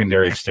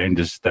secondary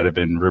exchanges that have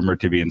been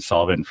rumored to be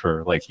insolvent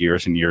for like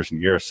years and years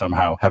and years,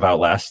 somehow have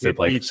outlasted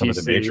like some of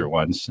the major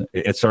ones.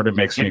 It sort of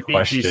makes me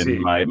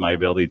question my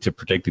ability to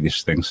predict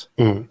these things.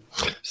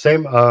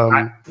 Same.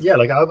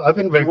 Like I've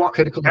been very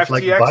critical of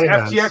like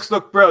Binance. FTX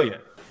looked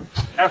brilliant.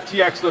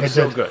 FTX looks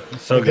so good.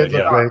 So good,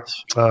 yeah.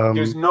 Great.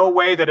 There's no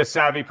way that a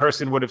savvy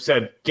person would have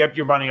said, get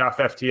your money off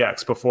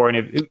FTX before.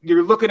 And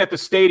you're looking at the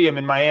stadium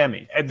in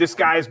Miami, and this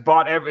guy's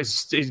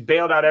he's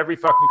bailed out every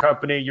fucking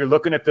company. You're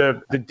looking at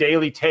the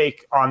daily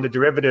take on the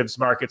derivatives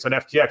markets on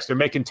FTX. They're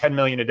making 10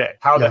 million a day.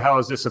 How the hell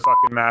is this a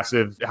fucking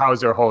massive, how is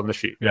there a hole in the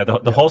sheet? Yeah,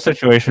 the whole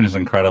situation is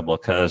incredible,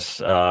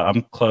 because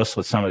I'm close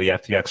with some of the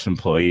FTX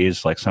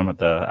employees, like some of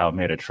the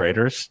Alameda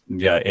traders.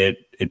 Yeah,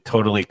 it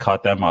totally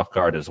caught them off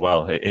guard as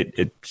well.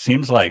 It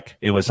seems like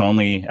it was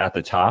only at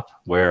the top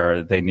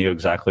where they knew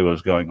exactly what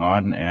was going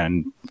on,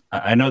 and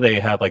I know they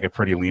have like a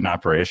pretty lean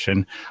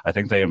operation. I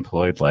think they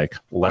employed like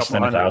less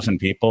than 1,000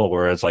 people,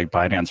 whereas like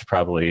Binance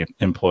probably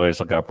employs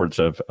like upwards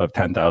of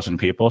 10,000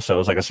 people. So it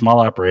was like a small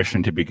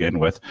operation to begin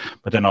with,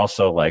 but then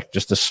also like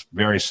just a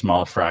very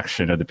small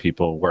fraction of the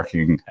people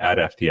working at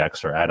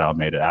FTX or at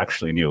Alameda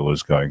actually knew what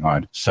was going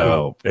on.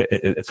 So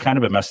it's kind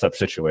of a messed up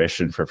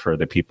situation for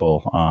the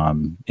people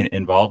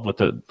involved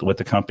with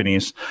the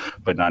companies,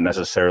 but not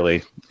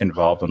necessarily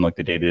involved in like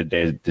the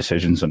day-to-day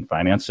decisions and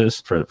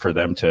finances for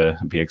them to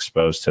be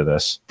exposed to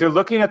this. They're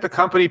looking at the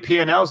company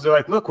P&Ls. They're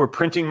like, look, we're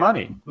printing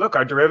money. Look,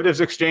 our derivatives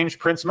exchange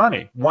prints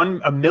money.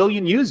 1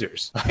 million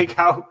users. Like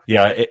how?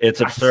 Yeah, it's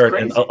absurd.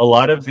 And a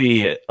lot of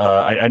the,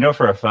 I know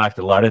for a fact,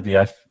 a lot of the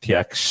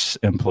FTX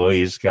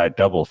employees got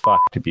double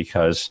fucked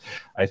because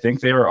I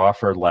think they were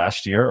offered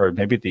last year or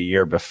maybe the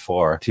year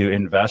before to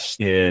invest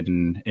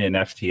in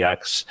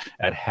FTX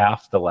at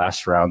half the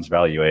last round's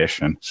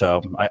valuation.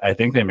 So I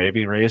think they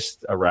maybe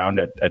raised around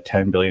a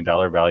 $10 billion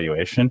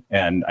valuation.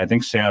 And I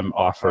think Sam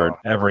offered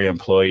every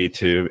employee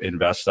to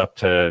invest up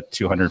to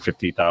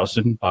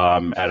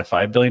 $250,000 at a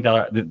 $5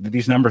 billion.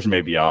 These numbers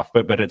may be off,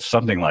 but it's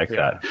something like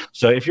that.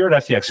 So if you're an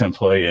FTX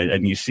employee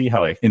and you see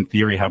how, like, in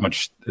theory, how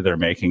much they're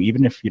making,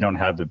 even if you don't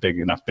have the big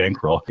enough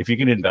bankroll, if you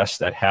can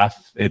invest at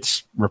half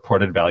its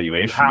reported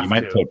valuation,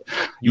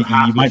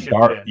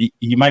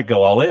 you might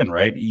go all in,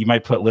 right? You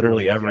might put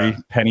literally every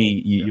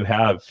penny you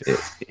have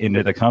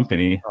into the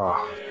company.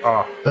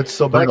 But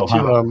so back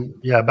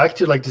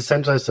to like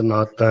decentralized or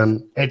not,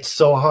 then it's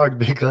so hard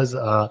because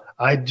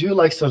I do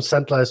like some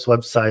centralized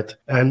website,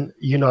 and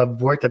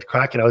I've worked at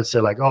Kraken. I would say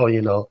like,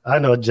 I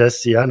know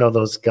Jesse, I know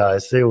those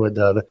guys. They would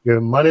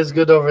your money's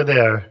good over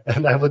there,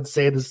 and I would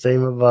say the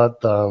same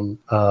about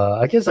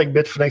I guess like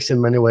Bitfinex in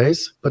many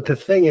ways. But the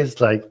thing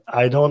is, like,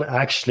 I don't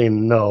actually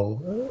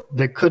know.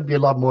 There could be a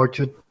lot more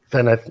to it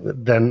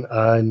than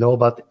I know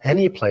about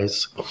any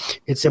place.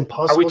 It's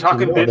impossible. Are we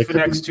talking to know.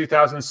 Bitfinex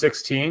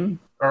 2016,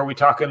 or are we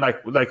talking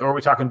like are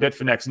we talking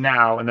Bitfinex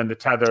now and then the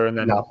Tether and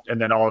then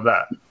all of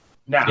that?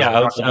 Now,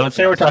 yeah, I would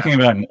say we're talking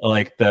about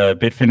like the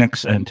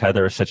Bitfinex and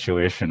Tether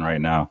situation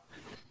right now,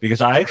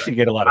 because I actually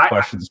get a lot of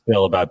questions,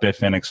 Bill, about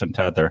Bitfinex and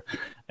Tether,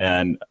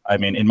 and I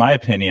mean, in my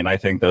opinion, I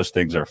think those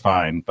things are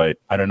fine, but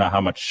I don't know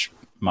how much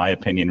my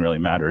opinion really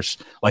matters.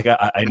 Like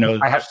I know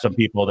some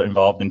people that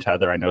involved in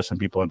Tether. I know some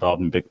people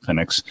involved in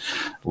Bitfinex.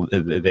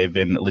 They've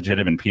been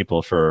legitimate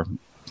people for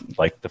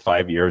like the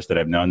 5 years that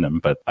I've known them,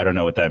 but I don't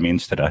know what that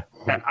means today.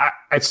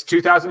 It's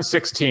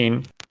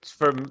 2016.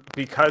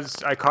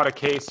 Because I caught a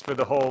case for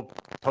the whole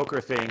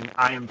poker thing,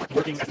 I am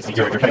looking at the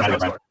security.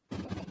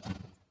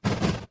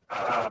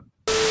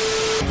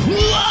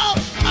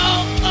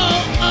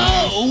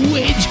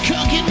 It's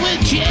Cooking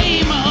with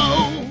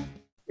J-Mo.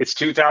 It's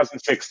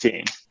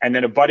 2016. And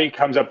then a buddy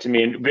comes up to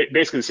me and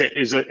basically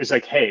is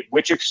like, hey,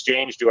 which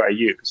exchange do I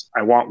use?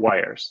 I want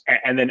wires.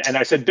 And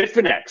I said,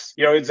 Bitfinex.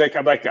 It's like,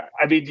 I'm like,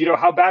 I mean,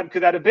 how bad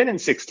could that have been in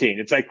 16?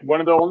 It's like one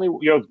of the only,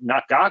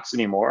 not docs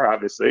anymore,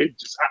 obviously.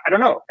 Just, I don't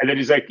know. And then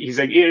he's like,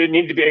 it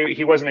needed to be,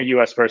 he wasn't a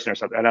US person or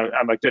something. And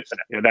I'm like,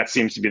 Bitfinex, that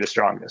seems to be the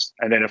strongest.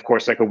 And then of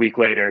course, like a week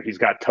later, he's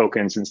got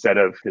tokens instead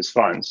of his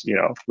funds,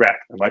 wreck.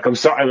 I'm like, I'm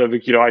sorry.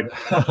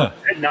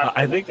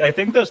 I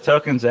think those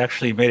tokens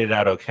actually made it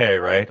out okay,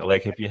 right?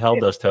 Like if you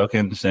held those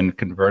tokens and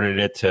converted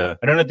it to,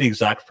 I don't know the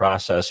exact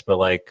process, but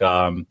like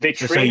they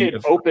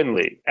traded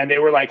openly, and they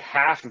were like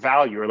half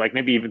value, or like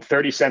maybe even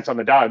 30 cents on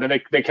the dollar. Then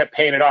they kept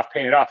paying it off,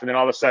 and then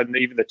all of a sudden,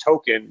 even the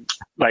token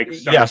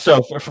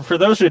So for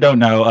those who don't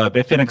know,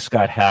 Bitfinex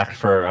got hacked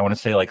for, I want to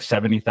say like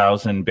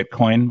 70,000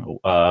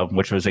 Bitcoin,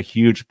 which was a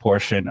huge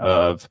portion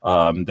of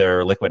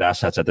their liquid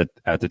assets at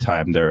the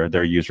time,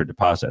 their user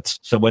deposits.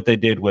 So what they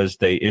did was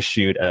they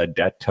issued a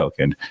debt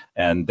token,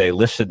 and they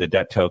listed the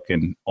debt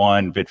token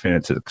on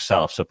Bitfinex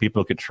itself, so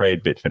people could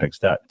trade Bitfinex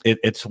debt.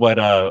 It's what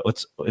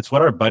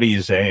our buddy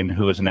Zane,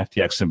 who is an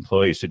FTX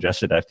employee,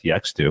 suggested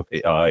FTX do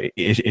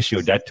issue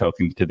a debt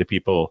token to the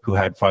people who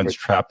had funds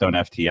trapped on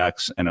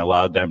FTX and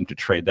allowed them to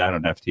trade that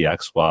on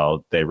FTX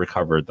while they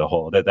recovered the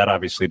whole. That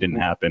obviously didn't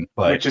happen,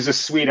 but which is a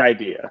sweet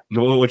idea.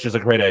 Which is a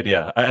great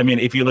idea. I mean,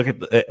 if you look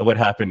at what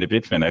happened to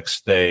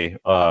Bitfinex,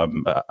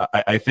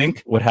 I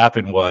think what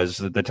happened was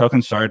that the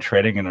token started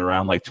trading in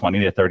around like 20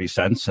 to 30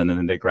 cents, and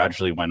then they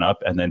gradually went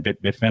up, and then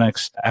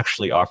Bitfinex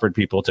actually offered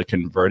people to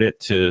convert it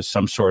to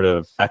some sort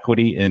of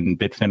equity in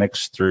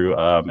Bitfinex through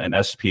an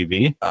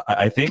SPV.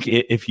 I think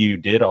if you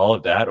did all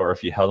of that, or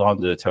if you held on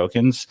to the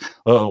tokens,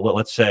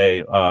 let's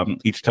say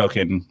each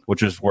token,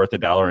 which was worth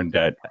 $1 in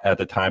debt at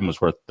the time,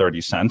 was worth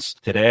 30 cents.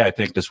 Today, I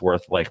think it's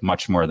worth like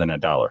much more than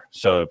 $1.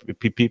 So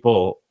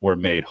people were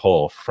made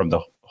whole from the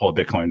whole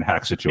Bitcoin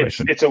hack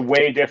situation. It's a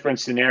way different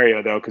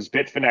scenario though, because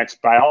Bitfinex,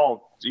 by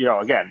all,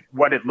 again,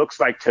 what it looks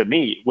like to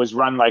me was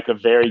run like a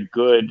very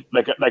good,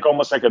 like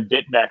almost like a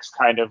BitMEX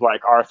kind of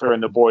like Arthur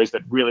and the boys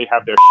that really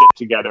have their shit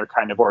together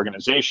kind of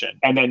organization.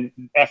 And then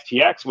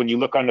FTX, when you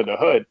look under the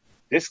hood,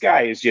 this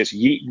guy is just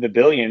yeeting the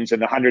billions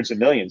and the hundreds of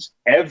millions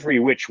every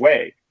which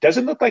way.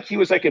 Doesn't look like he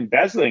was like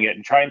embezzling it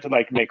and trying to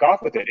like make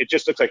off with it. It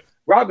just looks like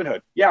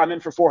Robinhood. Yeah, I'm in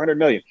for 400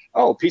 million.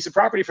 Oh, piece of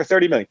property for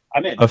 30 million.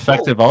 I'm in.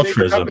 Effective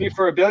altruism. Company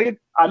for $1 billion.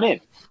 I'm in.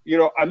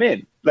 I'm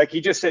in. Like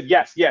he just said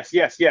yes, yes,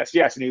 yes, yes,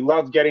 yes, and he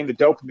loved getting the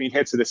dopamine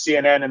hits of the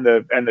CNN and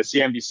the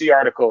CNBC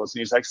articles. And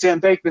he's like,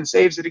 Sam Bankman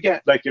saves it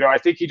again. Like I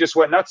think he just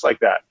went nuts like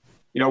that.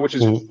 Which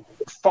is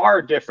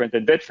far different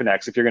than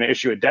Bitfinex if you're going to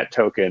issue a debt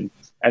token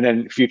and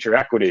then future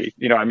equity.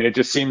 It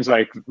just seems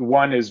like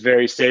one is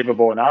very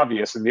savable and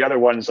obvious, and the other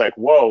one's like,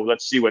 whoa,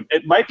 let's see what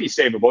it might be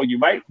savable. You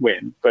might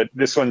win, but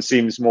this one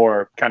seems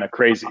more kind of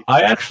crazy.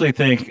 I actually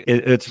think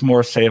it's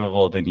more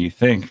savable than you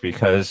think,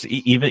 because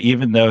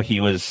even though he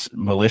was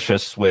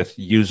malicious with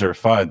user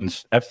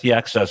funds,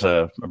 FTX as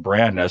a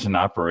brand, as an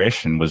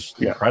operation, was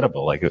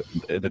incredible. Like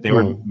that they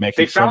were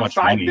making so much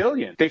money.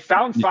 They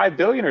found $5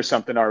 billion or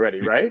something already,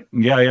 right?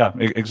 Yeah,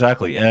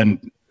 exactly.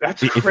 And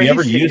that's if crazy. you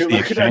ever use the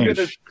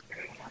exchange,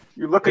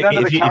 you're looking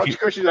under the couch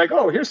cushion, you're like,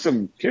 oh, here's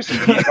some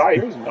DeFi.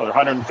 Here's another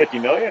 150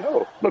 million.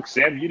 Oh, look,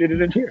 Sam, you did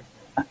it in here.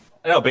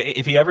 No, but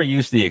if you ever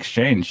use the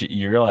exchange,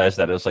 you realize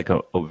that it's like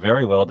a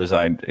very well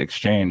designed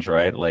exchange,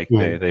 right? Like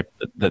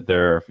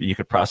they're you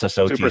could process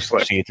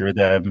OTC through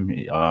them.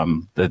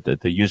 The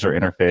user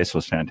interface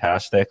was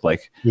fantastic.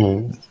 Like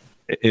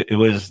it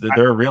was,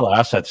 there are real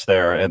assets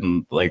there.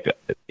 And like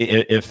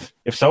if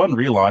someone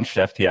relaunched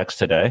FTX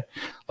today,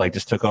 like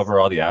just took over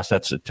all the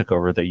assets, it took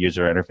over the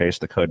user interface,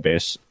 the code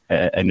base,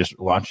 and just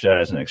launched it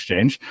as an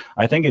exchange,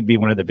 I think it'd be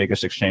one of the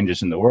biggest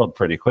exchanges in the world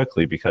pretty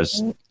quickly,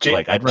 because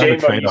I'd rather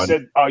trade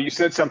on. You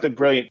said something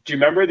brilliant. Do you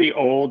remember the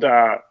old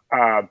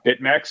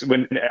BitMEX?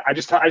 When I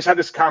just had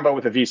this combo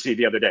with a VC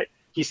the other day.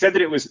 He said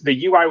that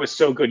the UI was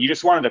so good, you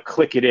just wanted to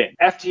click it in.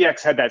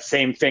 FTX had that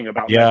same thing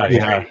about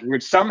where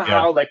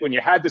somehow like when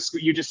you had this,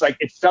 you just like,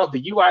 it felt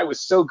the UI was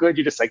so good,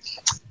 you just like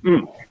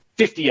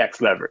 50x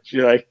leverage.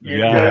 You're like,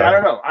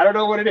 I don't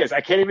know what it is.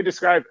 I can't even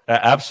describe it.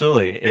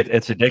 Absolutely,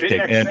 it's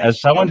addicting. And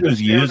as someone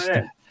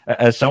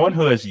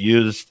who has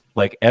used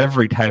like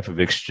every type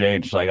of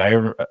exchange, like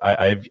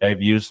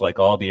I've used like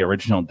all the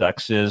original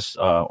dexes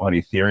on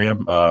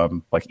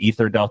Ethereum, like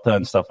Ether Delta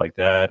and stuff like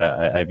that.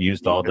 I've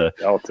used all the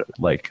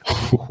like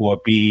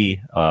Huobi,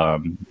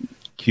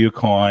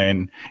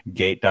 Cucking,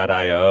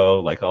 Gate.io,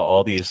 like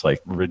all these like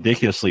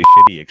ridiculously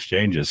shitty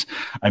exchanges.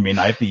 I mean,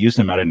 I have to use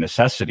them out of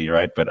necessity,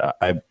 right? But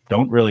I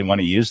don't really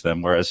want to use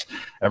them. Whereas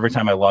every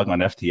time I log on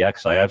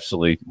FTX, I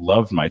absolutely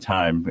loved my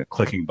time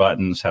clicking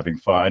buttons, having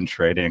fun,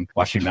 trading,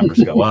 watching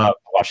numbers go up,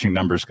 watching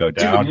numbers go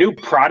down. Dude, new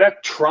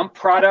product, Trump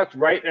product,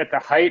 right at the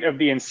height of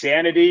the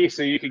insanity,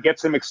 so you could get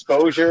some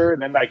exposure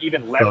and then like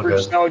even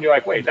leverage. No, and you're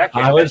like, wait, that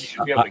can't. I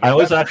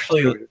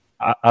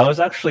was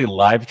actually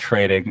live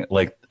trading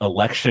like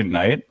election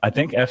night. I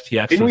think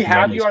FTX. Didn't we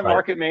have you on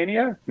Market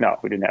Mania? No,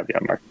 we didn't have you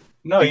on Market.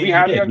 No, you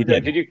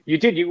did. You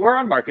did. You were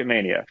on Market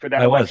Mania for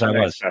that. I was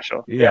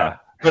special. Yeah.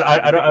 But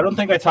I don't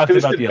think I talked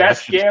about the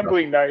best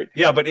gambling night.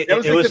 Yeah, but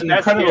it was an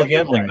incredible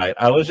gambling night.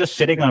 I was just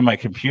sitting on my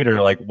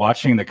computer, like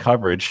watching the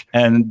coverage,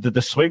 and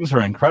the swings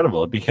were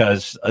incredible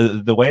because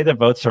the way the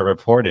votes are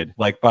reported,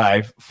 like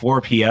by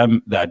 4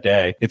 p.m. that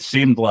day, it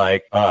seemed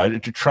like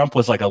Trump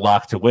was like a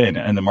lock to win,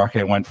 and the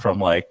market went from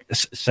like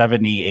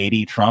 70,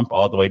 80 Trump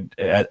all the way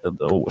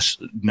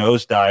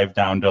nosedive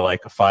down to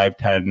like 5,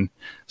 10,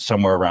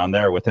 somewhere around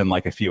there within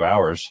like a few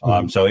hours.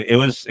 So it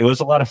was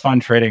a lot of fun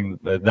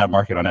trading that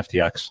market on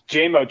FTX.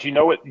 JMO, do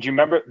you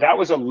remember that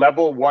was a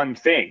level 1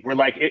 thing where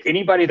like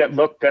anybody that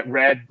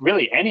read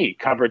really any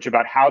coverage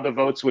about how the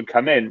votes would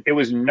come in, it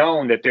was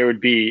known that there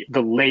would be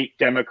the late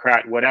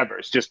Democrat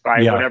whatever's just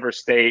by whatever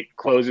state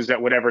closes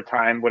at whatever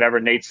time, whatever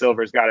Nate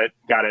Silver's got it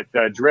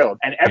drilled.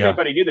 And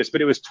everybody knew this,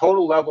 but it was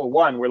total level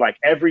 1 where like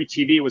every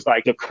TV was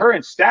like the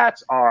current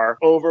stats are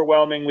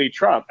overwhelmingly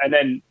Trump. And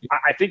then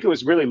I think it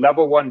was really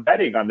level 1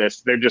 betting on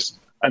this. They're just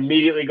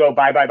immediately go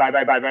buy, Trump.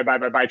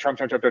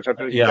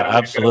 Yeah,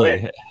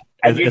 absolutely.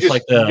 And you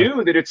just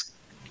knew that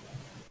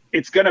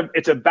it's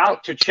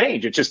about to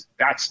change. It's just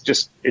it's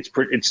just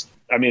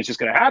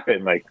going to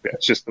happen. Like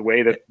that's just the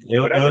way that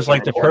it was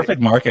like the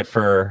perfect market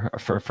for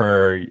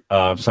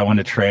someone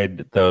to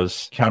trade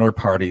those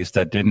counterparties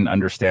that didn't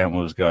understand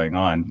what was going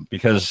on,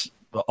 because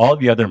all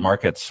the other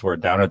markets were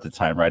down at the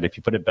time, right? If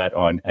you put a bet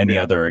on any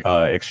other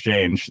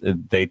exchange,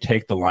 they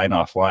take the line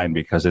offline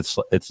because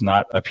it's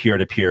not a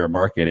peer-to-peer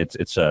market.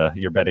 It's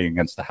you're betting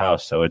against the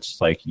house, so it's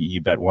like you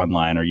bet one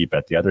line or you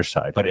bet the other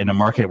side. But in a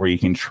market where you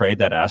can trade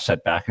that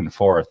asset back and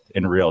forth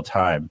in real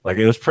time, like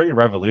it was pretty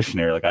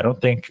revolutionary. Like I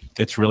don't think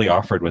it's really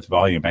offered with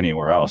volume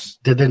anywhere else.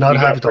 Did they not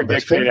have it on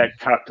Betfair? At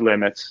cupped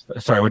limits.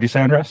 Sorry, what did you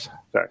say, Andres?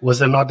 Sorry.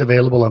 Was it not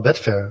available on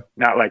Betfair?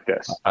 Not like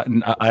this.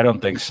 I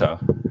don't think so.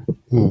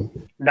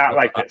 Not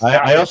like this.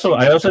 I also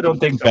don't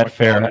think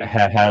Betfair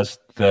has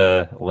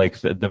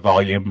the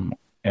volume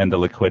and the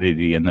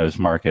liquidity in those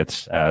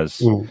markets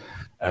as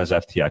as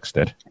FTX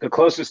did. The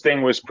closest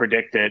thing was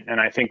predicted,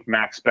 and I think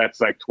max bet's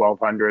like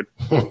 1,200.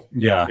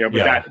 Yeah,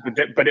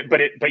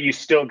 but you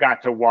still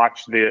got to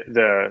watch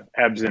the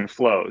ebbs and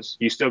flows.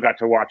 You still got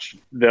to watch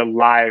the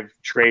live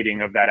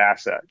trading of that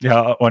asset. Yeah,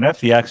 on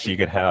FTX you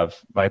could have.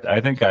 I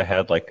think I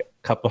had like a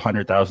couple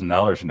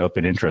 $100,000 in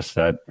open interest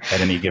at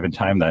any given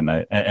time that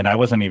night, and I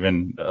wasn't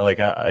even like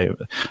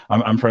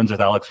I'm friends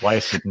with Alex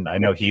Weiss, and I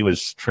know he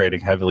was trading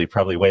heavily,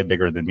 probably way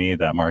bigger than me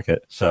that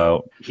market.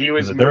 So there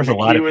was a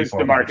lot of people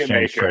the market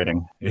maker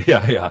trading.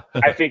 Yeah.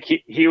 I think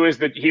he was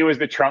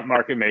the Trump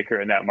market maker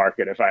in that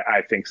market. If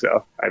I think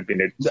so.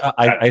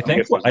 I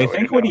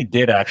think what he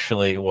did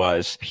actually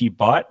was he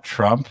bought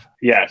Trump.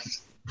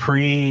 Yes.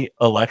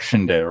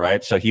 Pre-election day,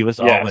 right? So he was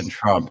all in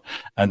Trump,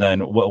 and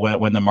then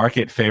when the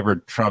market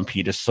favored Trump,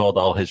 he just sold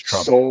all his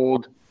Trump.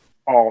 Sold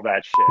all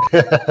that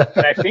shit.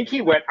 And I think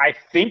he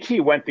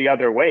went the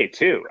other way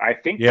too. I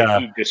think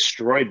that he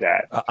destroyed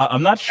that.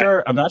 I'm not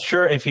sure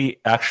if he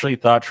actually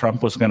thought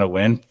Trump was going to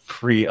win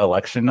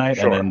pre-election night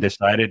and then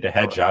decided to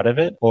hedge out of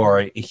it,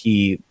 or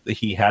he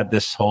had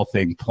this whole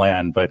thing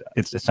planned, but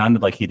it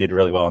sounded like he did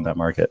really well in that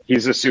market.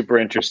 He's a super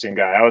interesting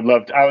guy. I would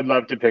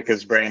love to pick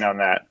his brain on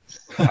that,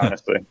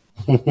 honestly.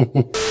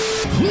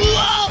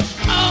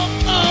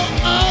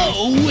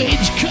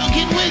 Wage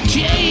Cooking with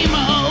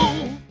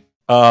J-Mo.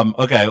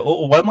 Okay,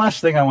 one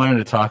last thing I wanted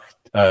to talk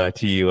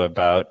to you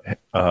about,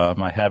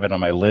 I have it on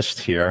my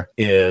list here,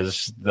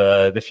 is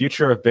the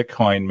future of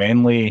Bitcoin.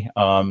 Mainly,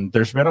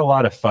 there's been a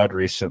lot of FUD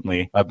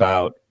recently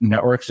about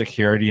network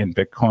security in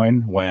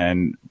Bitcoin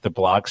when the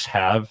blocks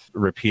have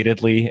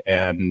repeatedly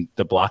and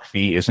the block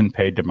fee isn't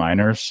paid to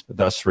miners,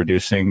 thus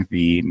reducing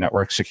the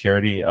network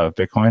security of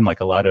Bitcoin. Like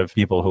a lot of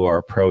people who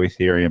are pro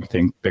Ethereum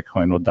think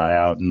Bitcoin will die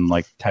out in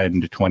like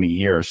 10 to 20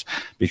 years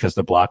because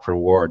the block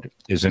reward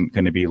isn't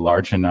going to be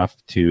large enough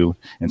to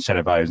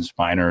incentivize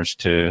miners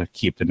to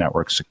keep the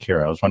network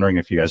secure. I was wondering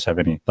if you guys have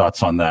any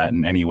thoughts on that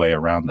and any way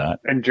around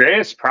that.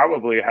 Andreas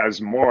probably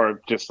has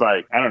more just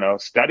like, I don't know,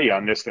 study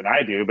on this than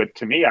I do. But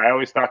to me, I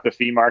always thought the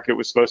fee market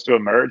was supposed to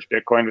emerge.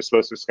 Bitcoin was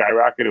supposed to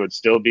skyrocket. It would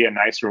still be a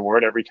nice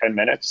reward every 10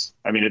 minutes.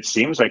 I mean, it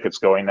seems like it's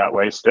going that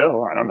way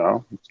still. I don't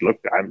know. Look,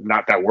 I'm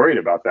not that worried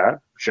about that.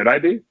 Should I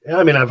be? Yeah,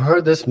 I mean, I've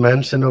heard this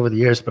mentioned over the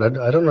years, but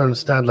I don't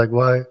understand, like,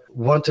 why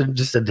wanted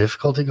just the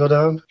difficulty go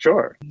down?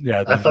 Sure.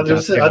 Yeah, that's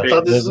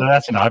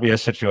an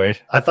obvious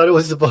situation. I thought it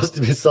was supposed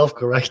to be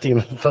self-correcting.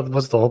 I thought that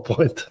was the whole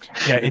point.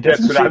 Yeah,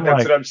 that's what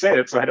I'm saying.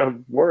 That's why I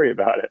don't worry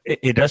about it.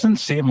 It doesn't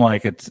seem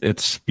like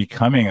it's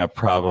becoming a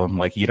problem.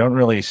 Like, you don't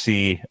really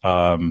see...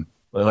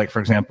 like, for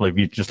example, if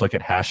you just look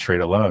at hash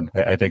rate alone,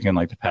 I think in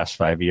like the past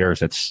 5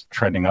 years, it's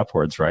trending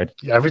upwards, right?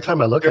 Yeah, every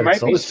time I look at it,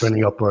 it's always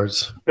trending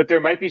upwards. But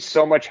there might be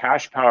so much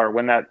hash power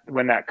when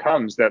that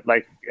comes that,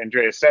 like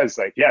Andreas says,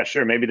 like, yeah,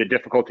 sure, maybe the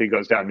difficulty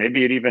goes down.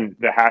 Maybe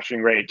the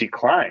hashing rate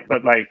declines.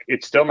 But like,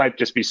 it still might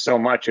just be so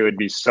much. It would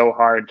be so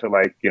hard to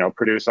like,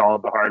 produce all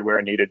of the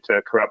hardware needed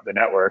to corrupt the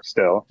network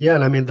still. Yeah,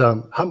 and I mean,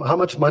 how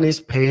much money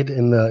is paid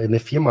in the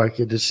fee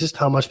market? It's just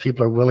how much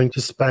people are willing to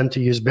spend to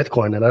use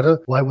Bitcoin. And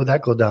why would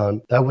that go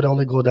down? That would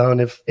only go down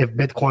if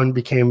Bitcoin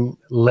became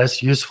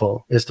less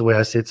useful, is the way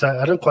I see it. So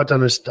I don't quite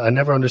understand. I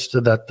never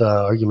understood that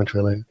argument,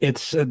 really.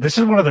 This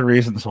is one of the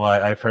reasons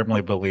why I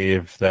firmly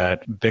believe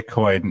that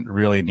Bitcoin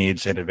really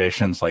needs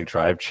innovations like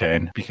Drive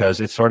Chain,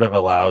 because it sort of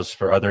allows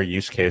for other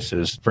use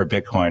cases for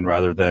Bitcoin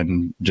rather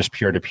than just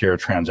peer-to-peer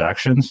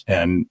transactions.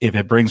 And if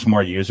it brings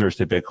more users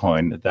to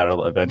Bitcoin,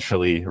 that'll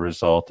eventually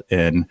result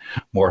in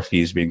more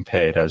fees being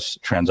paid as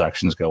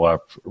transactions go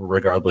up,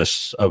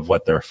 regardless of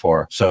what they're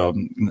for. So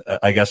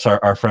I guess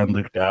our friend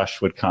Luke Dash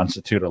would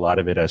constitute a lot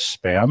of it as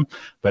spam,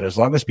 but as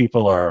long as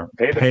people are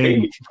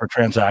paying for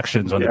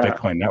transactions on the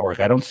Bitcoin network,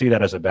 I don't see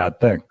that as a bad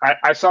thing.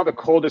 I saw the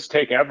coldest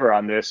take ever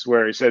on this,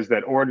 where he says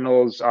that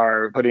ordinals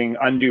are putting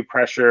undue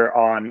pressure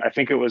on, I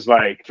think it was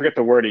like, I forget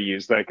the word he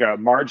used, like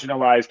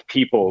marginalized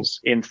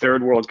peoples in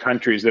third world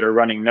countries that are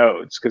running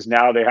nodes, because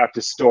now they have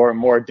to store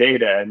more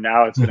data and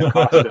now it's going to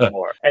cost them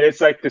more. And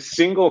it's like the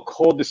single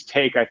coldest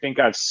take I think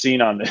I've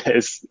seen on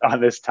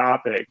this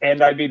topic.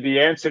 And I mean, the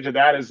answer to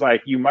that is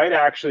like, you might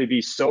actually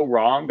be so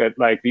wrong that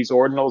like these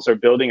ordinals are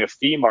building a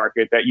fee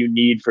market that you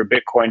need for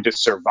Bitcoin to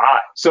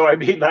survive. So I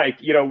mean, like,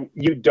 you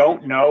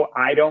don't know.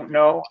 I don't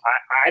know.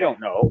 I don't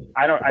know.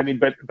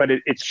 But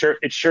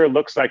it sure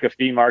looks like a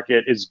fee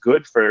market is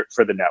good for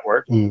the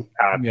network.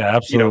 Yeah,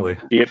 absolutely.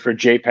 Be it for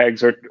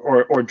JPEGs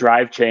or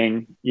Drive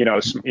Chain,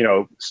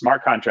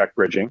 smart contract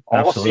bridging,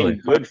 all seem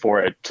good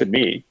for it to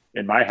me.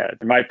 In my head,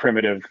 in my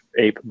primitive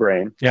ape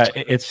brain. Yeah,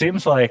 it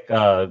seems like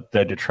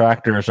the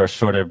detractors are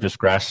sort of just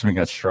grasping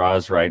at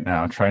straws right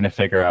now, trying to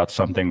figure out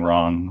something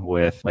wrong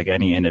with like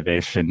any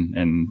innovation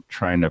and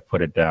trying to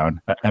put it down.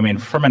 I mean,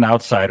 from an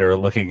outsider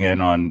looking in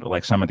on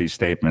like some of these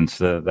statements,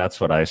 that's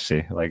what I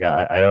see. Like,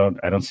 I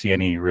don't see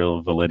any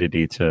real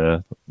validity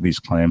to these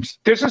claims?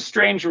 There's a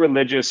strange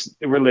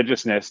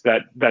religiousness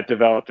that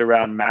developed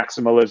around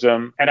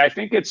maximalism, and I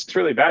think it's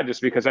really bad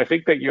just because I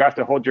think that you have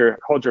to hold your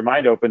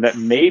mind open that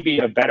maybe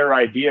a better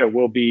idea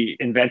will be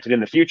invented in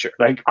the future.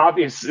 Like,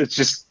 obvious, it's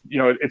just,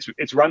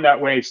 it's run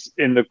that way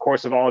in the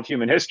course of all of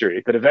human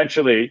history, that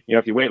eventually,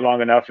 if you wait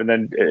long enough and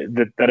then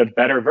that a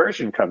better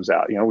version comes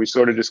out, we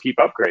sort of just keep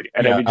upgrading.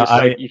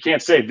 And you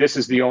can't say this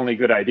is the only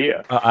good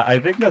idea. I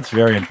think that's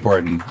very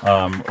important.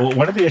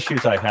 One of the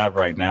issues I have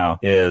right now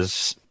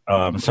is,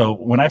 so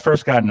when I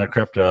first got into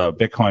crypto,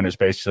 Bitcoin is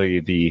basically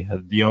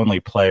the only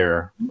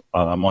player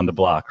on the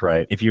block,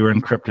 right? If you were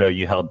in crypto,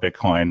 you held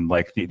Bitcoin.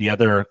 Like the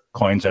other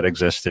coins that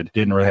existed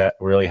didn't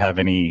really have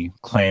any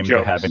claim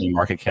to have any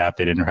market cap.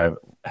 They didn't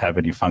have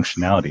any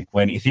functionality.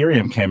 When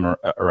Ethereum came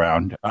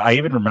around, I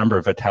even remember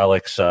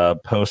Vitalik's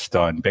post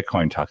on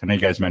Bitcoin Talk. I know you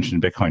guys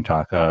mentioned Bitcoin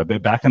Talk.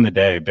 But back in the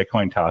day,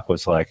 Bitcoin Talk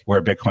was like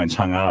where Bitcoins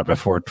hung out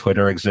before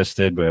Twitter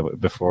existed,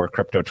 before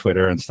crypto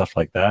Twitter and stuff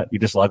like that. You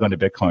just log on to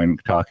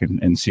Bitcoin Talk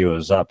and see what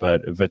was up.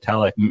 But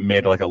Vitalik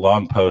made like a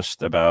long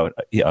post about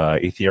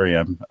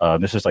Ethereum.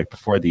 This is like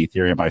before the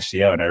Ethereum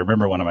ICO. And I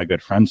remember one of my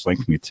good friends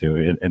linked me to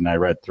it, and I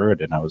read through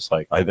it, and I was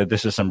like,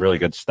 this is some really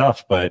good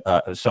stuff. But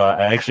so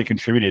I actually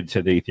contributed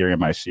to the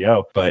Ethereum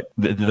ICO, but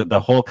the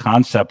whole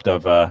concept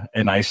of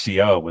an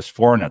ICO was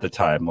foreign at the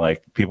time.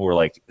 Like, people were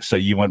like, so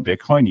you want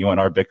Bitcoin? You want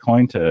our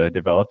Bitcoin to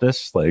develop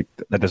this? Like,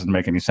 that doesn't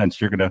make any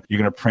sense. You're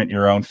gonna print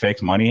your own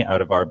fake money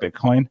out of our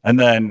Bitcoin. And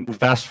then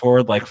fast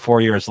forward like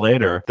 4 years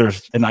later,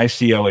 there's an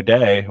ICO a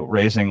day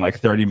raising like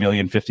 30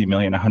 million, 50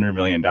 million, $100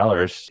 million.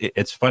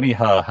 It's funny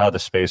how the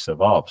space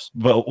evolves.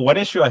 But one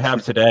issue I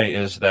have today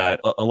is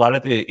that a lot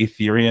of the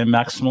Ethereum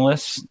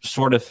maximalists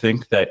sort of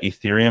think that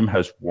Ethereum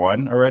has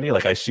won already.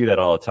 Like, I see that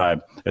all the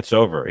time. It's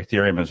over.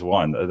 Ethereum has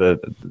won.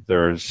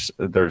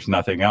 There's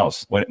nothing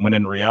else. When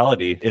in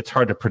reality, it's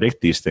hard to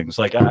predict these things.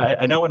 Like,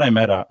 I know when I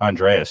met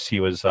Andreas, he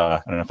was,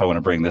 I don't know if I want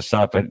to bring this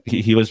up, but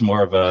he was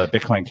more of a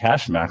Bitcoin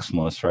Cash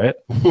maximalist, right?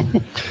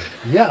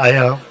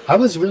 Yeah, I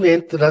was really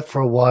into that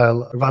for a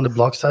while around the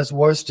block size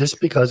wars, just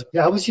because,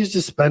 I was used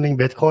to spending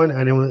Bitcoin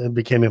and it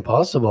became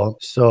impossible.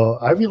 So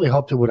I really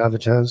hoped it would have a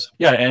chance.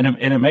 Yeah, and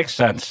it makes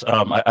sense.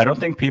 I don't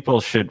think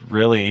people should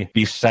really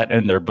be set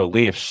in their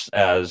beliefs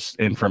as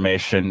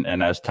information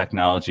and as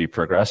technology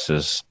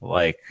progresses.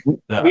 Like,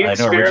 we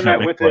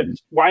experiment with it.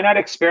 Why not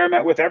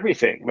experiment with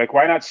everything? Like,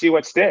 why not see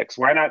what sticks?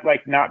 Why not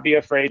not be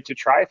afraid to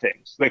try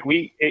things? Like,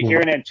 here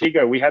in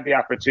Antigua, we had the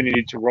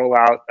opportunity to roll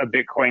out a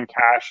Bitcoin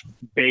Cash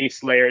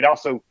base layer. It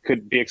also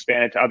could be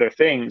expanded to other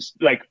things,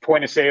 like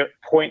point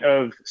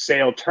of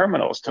sale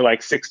terminals to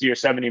like 60 or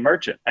 70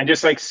 merchant, and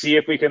just like see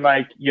if we can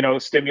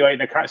stimulate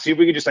see if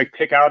we can just like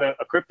pick out a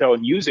crypto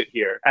and use it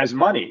here as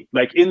money,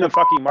 like in the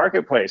fucking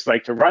marketplace,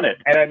 like to run it.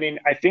 And I mean,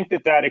 I think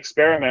that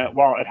experiment,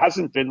 while it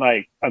hasn't been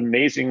like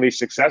amazingly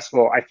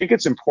successful, I think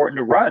it's important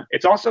to run.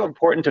 It's also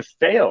important to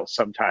fail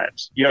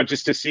sometimes,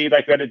 just to see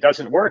like that it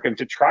doesn't work and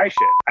to try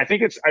shit. I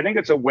think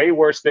it's a way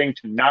worse thing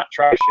to not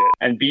try shit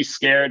and be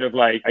scared of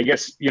like, I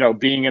guess,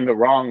 being in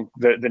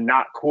the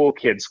not cool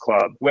kids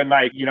club, when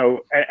like,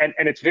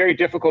 and it's very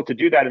difficult to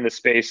do that in the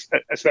space,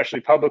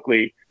 especially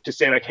publicly, to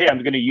say like, hey, I'm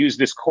going to use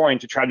this coin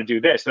to try to do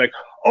this. Like,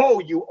 oh,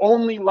 you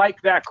only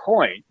like that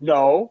coin?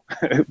 No,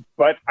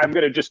 but I'm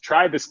going to just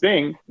try this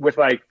thing with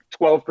like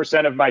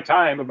 12% of my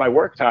time, of my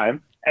work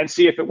time, and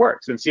see if it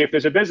works, and see if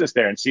there's a business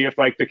there, and see if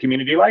like the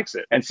community likes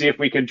it, and see if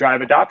we can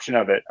drive adoption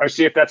of it, or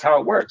see if that's how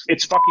it works.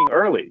 It's fucking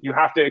early. You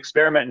have to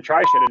experiment and try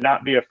shit and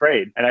not be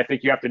afraid. And I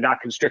think you have to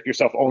not constrict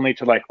yourself only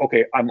to like,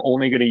 okay, I'm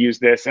only going to use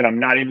this and I'm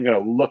not even going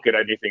to look at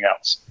anything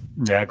else.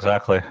 Yeah,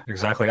 exactly.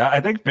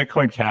 I think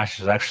Bitcoin Cash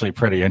is actually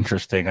pretty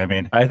interesting. I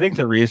mean, I think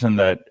the reason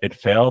that it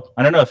failed,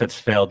 I don't know if it's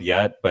failed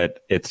yet, but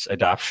its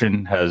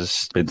adoption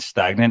has been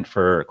stagnant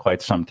for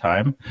quite some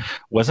time,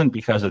 wasn't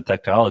because of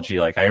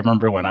technology. Like, I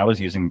remember when I was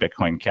using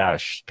Bitcoin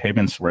Cash,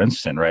 payments were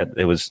instant, right?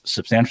 It was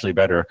substantially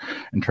better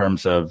in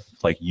terms of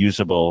like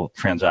usable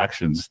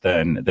transactions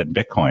than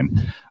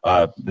Bitcoin.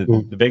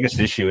 The biggest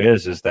issue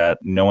is that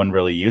no one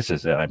really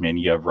uses it. I mean,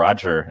 you have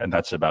Roger, and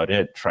that's about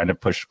it, trying to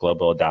push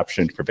global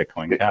adoption for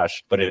Bitcoin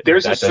Cash. But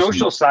there's a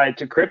social side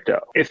to crypto.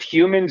 If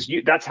humans,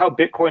 that's how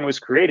Bitcoin was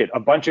created. A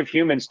bunch of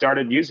humans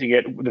started using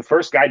it. The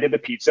first guy did the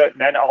pizza, and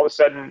then all of a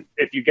sudden,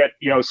 if you get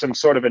some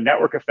sort of a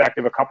network effect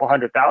of a couple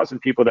 100,000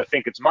 people that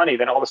think it's money,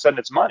 then all of a sudden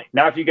it's money.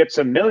 Now, if you get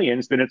some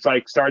millions, then it's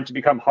like starting to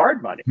become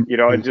hard money.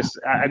 And just,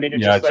 I mean,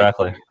 it's just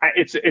exactly. Like,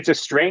 it's a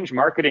strange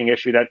marketing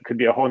issue that could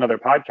be a whole nother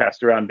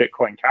podcast around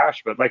Bitcoin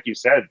Cash. But like you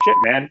said, shit,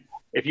 man.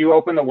 If you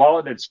open the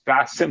wallet and it's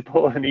fast,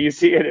 simple, and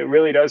easy, and it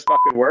really does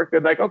fucking work,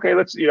 then like, okay,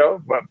 let's,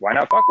 why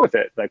not fuck with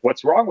it? Like,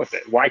 what's wrong with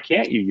it? Why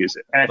can't you use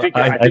it? And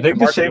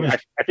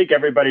I think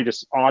everybody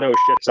just auto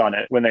shits on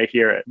it when they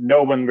hear it.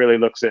 No one really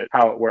looks at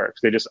how it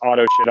works. They just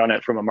auto shit on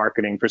it from a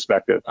marketing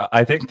perspective.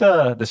 I think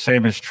the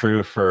same is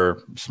true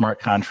for smart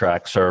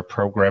contracts or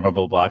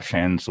programmable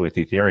blockchains with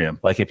Ethereum.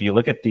 Like, if you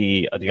look at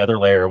the other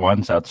layer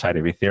ones outside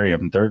of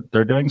Ethereum,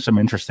 they're doing some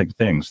interesting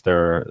things.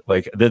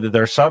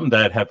 There's some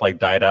that have like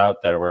died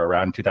out that were around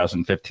around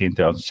 2015,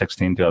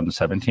 2016,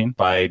 2017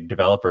 by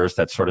developers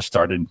that sort of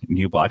started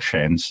new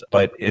blockchains.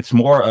 But it's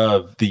more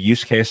of the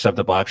use case of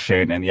the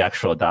blockchain and the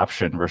actual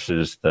adoption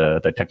versus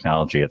the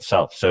technology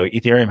itself. So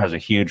Ethereum has a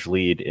huge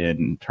lead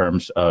in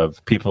terms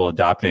of people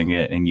adopting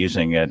it and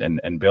using it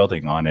and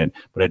building on it,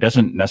 but it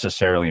doesn't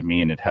necessarily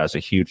mean it has a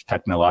huge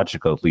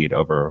technological lead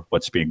over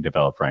what's being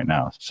developed right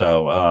now.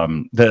 So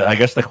I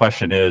guess the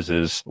question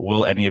is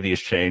will any of these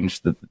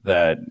chains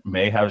that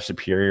may have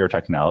superior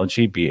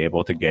technology be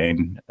able to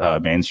gain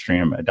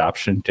mainstream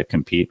adoption to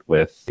compete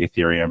with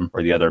Ethereum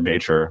or the other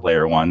major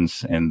layer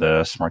ones in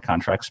the smart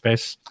contract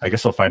space? I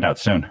guess we'll find out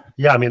soon.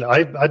 Yeah, I mean,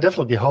 I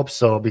definitely hope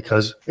so,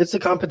 because it's the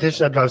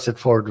competition that drives it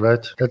forward,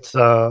 right?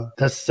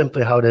 That's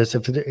simply how it is.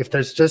 If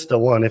there's just the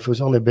one, if it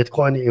was only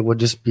Bitcoin, it would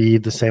just be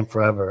the same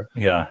forever.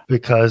 Yeah.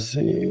 Because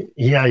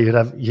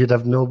you'd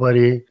have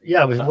nobody.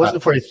 Yeah, if it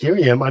wasn't for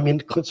Ethereum, I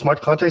mean,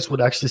 smart contracts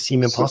would actually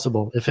seem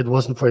impossible if it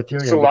wasn't for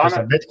Ethereum. Solana. Because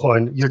of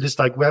Bitcoin, you're just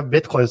like, we have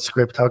Bitcoin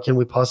script. How can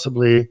we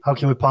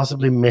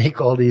possibly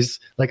make all these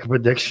like a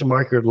prediction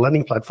market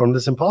lending platform?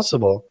 That's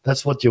impossible.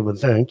 That's what you would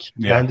think.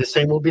 Yeah. And the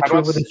same will be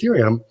true with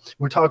Ethereum.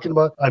 We're talking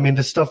about, I mean,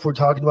 the stuff we're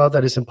talking about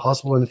that is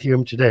impossible in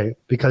Ethereum today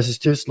because it's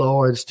too slow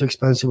or it's too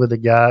expensive with the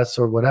gas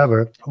or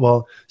whatever.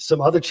 Well,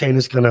 some other chain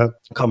is going to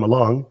come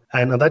along,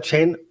 and on that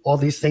chain, all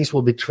these things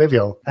will be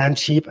trivial and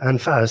cheap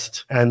and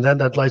fast. And then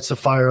that lights a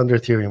fire under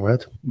Ethereum,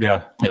 right?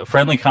 Yeah.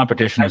 Friendly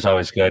competition is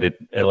always good.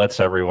 It lets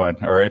everyone,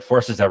 or it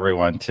forces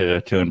everyone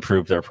to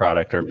improve their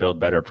product or build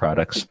better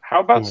products. How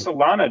about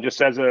Solana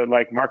just as a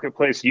like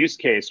marketplace use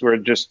case where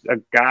just a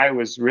guy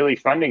was really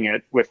funding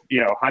it with,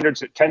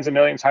 tens of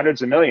millions,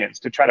 hundreds of millions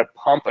to try to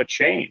pump a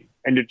chain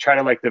and to try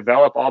to like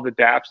develop all the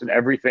dApps and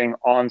everything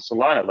on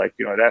Solana, like,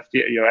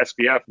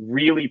 SBF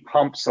really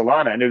pumped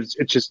Solana. And it's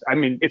just, I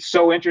mean, it's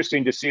so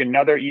interesting to see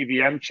another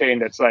EVM chain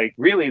that's like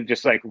really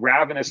just like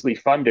ravenously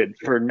funded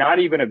for not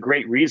even a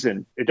great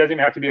reason. It doesn't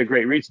even have to be a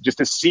great reason, just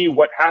to see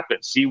what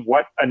happens, see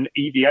what an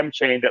EVM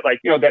chain that like,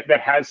 that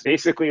has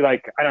basically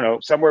like, I don't know,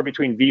 somewhere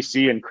between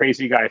VC and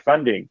crazy guy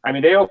funding. I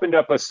mean, they opened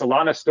up a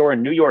Solana store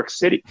in New York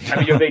City.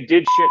 I mean, they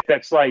did shit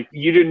that's like,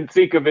 you didn't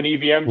think of an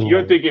EVM. You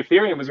didn't think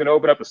Ethereum was going to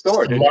open up a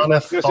store, did you?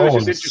 So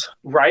it's just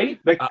right?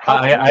 Like,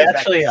 I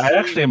actually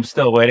am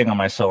still waiting on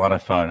my Solana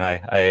phone.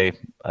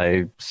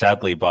 I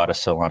sadly bought a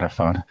Solana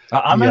phone.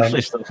 I'm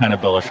actually still kind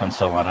of bullish on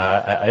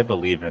Solana. I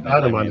believe in it.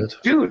 I don't mind it.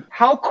 Dude,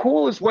 how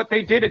cool is what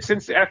they did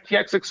since the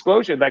FTX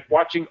explosion? Like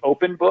watching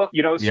OpenBook,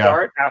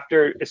 start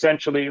after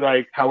essentially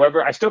like,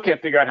 however, I still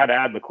can't figure out how to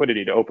add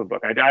liquidity to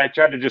OpenBook. I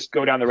tried to just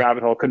go down the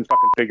rabbit hole, couldn't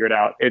fucking figure it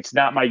out. It's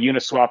not my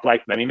Uniswap,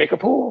 like, let me make a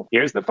pool.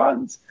 Here's the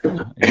funds.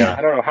 Yeah.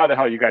 I don't know how the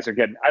hell you guys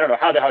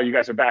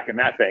are backing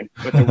that thing,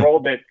 but the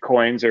Rollbit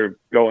coins are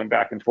going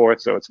back and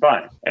forth, so it's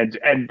fine. And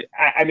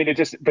I mean,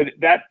 but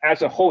that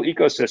as a whole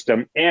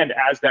ecosystem and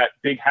as that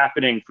big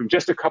happening from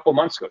just a couple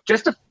months ago,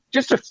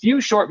 just a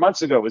few short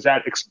months ago was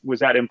that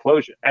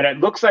implosion. And it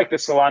looks like the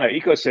Solana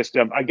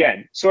ecosystem,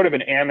 again, sort of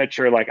an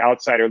amateur, like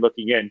outsider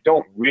looking in,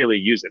 don't really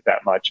use it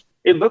that much.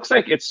 It looks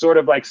like it's sort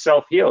of like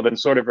self-healed and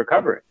sort of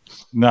recovering.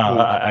 No,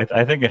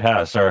 I think it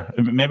has, or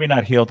maybe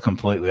not healed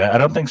completely. I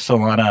don't think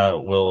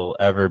Solana will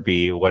ever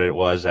be what it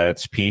was at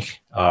its peak,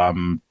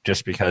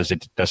 just because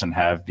it doesn't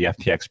have the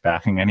FTX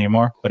backing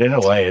anymore. But in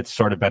a way, it's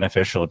sort of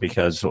beneficial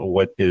because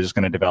what is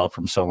going to develop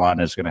from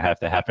Solana is going to have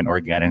to happen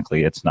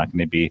organically. It's not going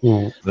to be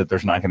that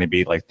there's not going to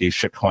be like these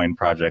shitcoin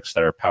projects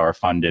that are power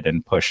funded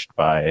and pushed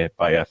by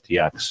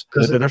FTX.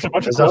 There's a bunch of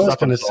cool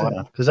stuff on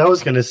Solana. Because I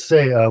was going to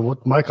say,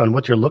 Mike, on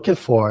what you're looking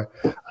for,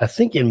 I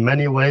think in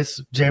many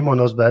ways, JMO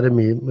knows better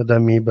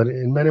than me, but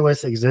in many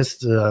ways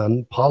exists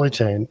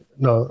Polychain.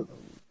 No,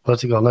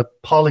 what's it called? Not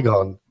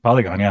Polygon.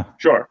 Polygon, yeah.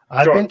 Sure.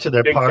 I've been to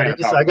their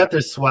parties. I got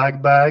their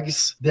swag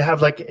bags. They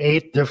have like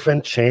 8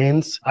 different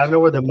chains. I don't know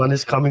where the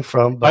money's coming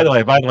from. By the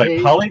way,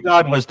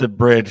 Polygon was the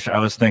bridge I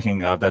was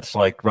thinking of that's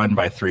like run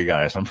by 3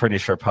 guys. I'm pretty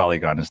sure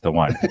Polygon is the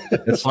one.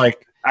 It's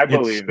like I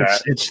believe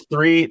that. It's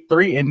three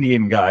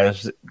Indian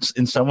guys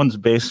in someone's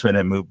basement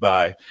in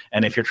Mumbai.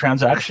 And if your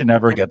transaction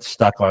ever gets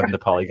stuck on the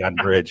Polygon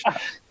bridge,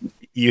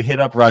 you hit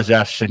up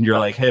Rajesh and you're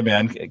like, hey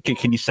man,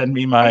 can you send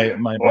me my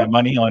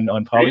money on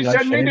Polygon? Please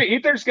send me the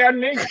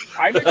Etherscan link.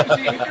 I need to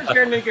see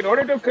Etherscan link in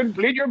order to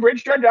complete your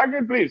bridge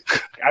transaction, please.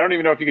 I don't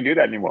even know if you can do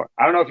that anymore.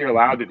 I don't know if you're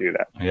allowed to do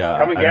that. Yeah,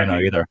 I don't know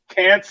either.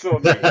 Cancel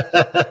me.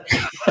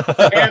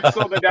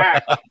 Cancel the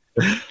DAC.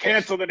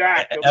 Cancel the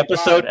DAC.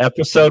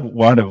 Episode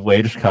 1 of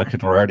Wage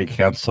Cucking, we're already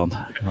canceled.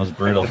 That was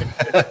brutal.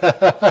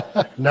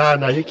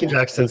 No, you can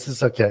accents.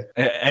 It's okay.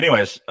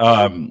 Anyways,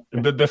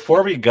 but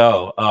before we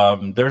go,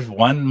 there's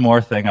one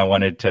more thing I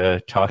wanted to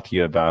talk to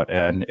you about,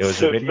 and it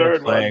was a video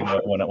playing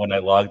when I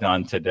logged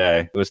on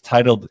today. It was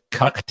titled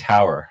Cuck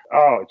Tower.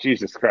 Oh,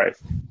 Jesus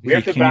Christ.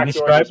 Can you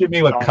describe to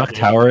me what Cuck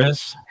Tower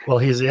is? Well,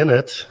 he's in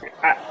it.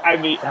 I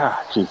mean,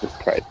 Jesus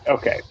Christ.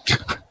 Okay.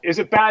 Is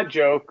a bad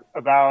joke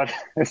about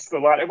a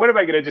lot. What am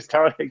I going to just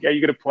tell? Are you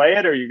going to play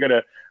it, or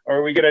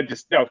are we going to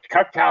just no?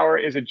 Cuck Tower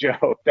is a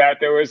joke that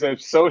there was a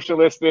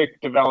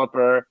socialistic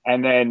developer,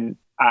 and then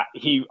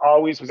he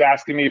always was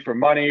asking me for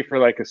money for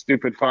like a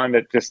stupid fund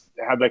that just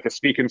had like a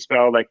speak and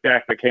spell like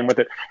deck that came with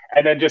it.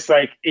 And then just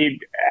like,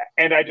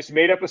 and I just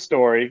made up a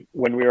story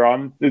when we were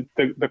on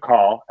the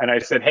call. And I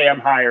said, hey, I'm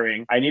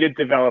hiring. I need a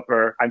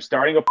developer. I'm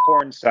starting a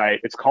porn site.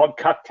 It's called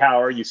Cuck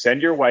Tower. You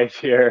send your wife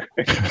here.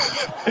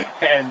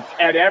 and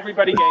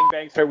everybody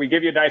gangbangs her. We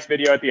give you a nice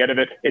video at the end of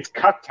it. It's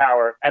Cuck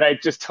Tower. And I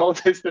just told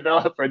this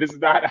developer,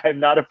 I'm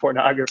not a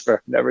pornographer.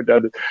 Never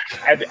done it.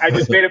 And I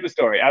just made up a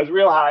story. I was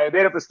real high. I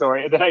made up a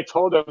story. And then I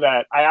told him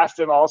that. I asked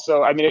him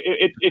also, I mean,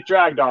 it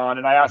dragged on.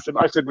 And I said,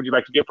 would you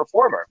like to be a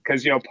performer?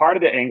 Because, part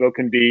of the angle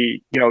can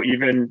be,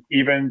 even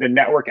the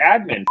network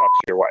admin fucks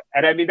your wife.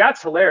 And I mean,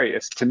 that's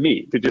hilarious to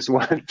me, to just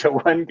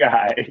one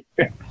guy.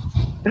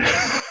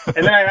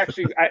 And then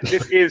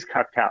this is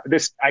Cuck Tower.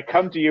 I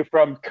come to you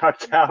from Cuck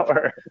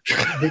Tower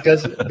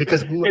because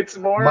it's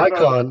more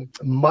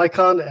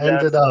Mycon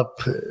ended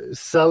up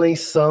selling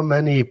so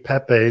many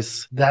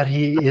Pepes that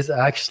he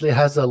actually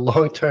has a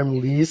long-term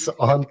lease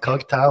on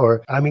Cuck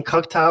Tower. I mean,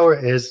 Cuck Tower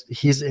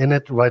he's in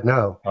it right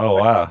now. Oh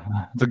wow,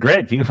 it's a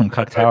great view from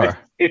Cuck Tower.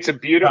 It's a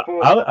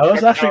beautiful. I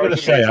was actually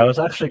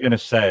going to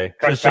say.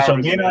 So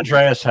me and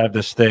Andreas have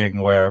this thing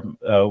where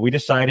we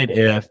decided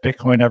if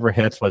Bitcoin ever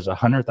hits was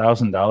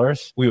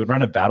 $100,000, we would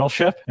run a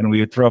battleship and we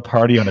would throw a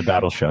party on the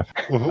battleship.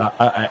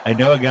 Mm-hmm. I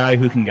know a guy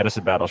who can get us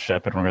a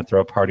battleship, and we're going to throw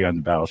a party on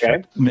the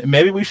battleship. Okay.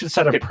 Maybe we should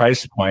set a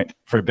price point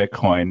for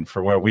Bitcoin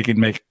for where we can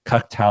make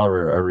Cuck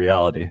Tower a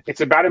reality.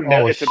 It's about $1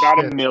 million.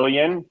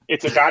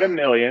 It's about $1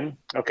 million.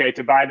 Okay,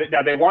 to buy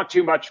now they want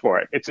too much for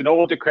it. It's an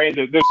old crane.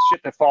 There's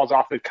shit that falls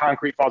off. The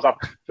concrete falls off.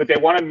 But they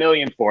want $1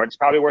 million for it. It's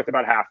probably worth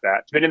about half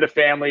that. It's been in the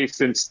family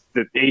since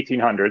the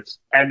 1800s.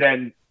 And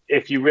then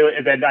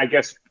I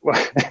guess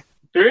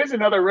there is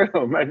another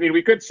room. I mean,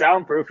 we could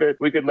soundproof it.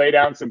 We could lay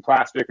down some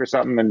plastic or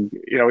something, and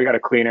we got a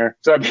cleaner.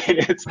 So I mean,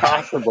 it's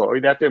possible.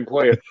 We'd have to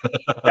employ a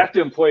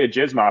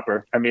jizz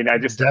mopper. I mean,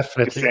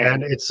 definitely,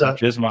 and it's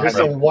there's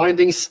some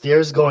winding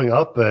stairs going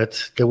up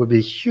it. There would be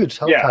a huge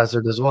health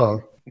hazard as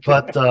well.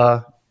 But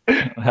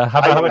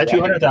how about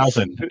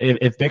 200,000?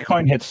 If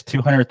Bitcoin hits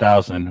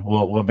 200,000,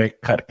 we'll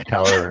make Cuck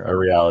Tower a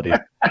reality.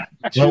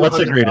 Well, let's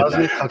agree to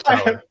that. I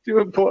have 2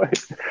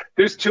 employees.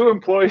 There's 2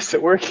 employees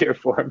that work here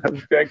for him.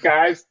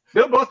 Guys,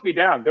 they'll both be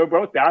down. They're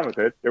both down with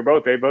it. They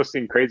both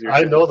seem crazy.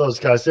 I know those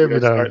guys. They'll be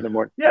down in the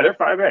morning. Yeah, they're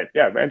 5'8".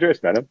 Yeah,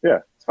 Andreas met him. Yeah,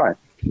 it's fine.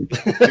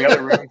 The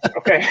other room.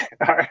 Okay.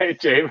 All right,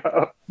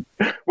 J-Mo.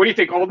 What do you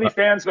think?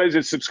 OnlyFans is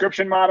a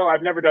subscription model?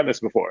 I've never done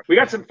this before. We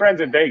got some friends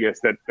in Vegas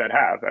that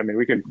have. I mean,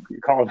 we can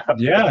call them up.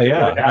 Yeah.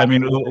 I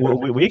mean,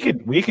 we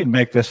could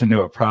make this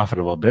into a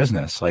profitable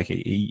business. Like,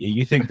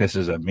 you think this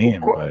is a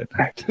meme,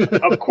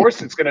 but of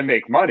course it's going to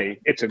make money.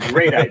 It's a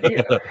great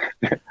idea.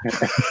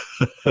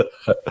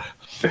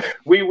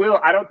 We will.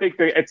 I don't think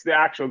it's the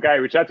actual guy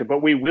we reached out to,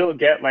 but we will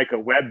get like a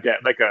web dev,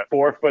 like a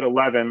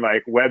 4'11"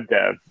 like web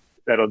dev.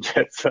 That'll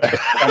just,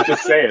 I'm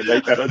just saying,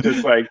 like that'll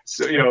just like,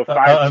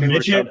 a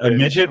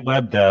midget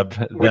web dev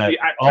that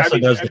also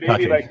does the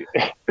cucking.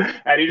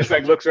 And he just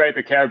like looks right at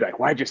the camera, like,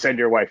 "Why'd you send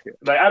your wife here?"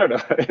 Like, I don't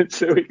know.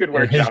 So we could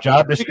work. His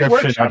job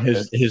description on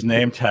his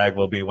name tag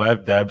will be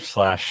web dev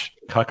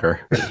 /cucker.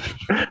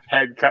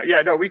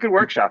 We could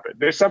workshop it.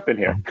 There's something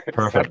here.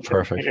 Perfect.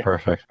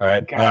 All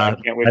right.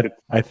 God,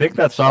 I think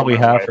that's all we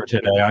have for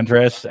today.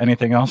 Andres,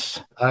 anything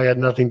else? I had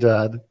nothing to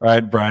add. All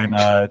right, Brian.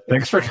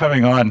 Thanks for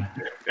coming on.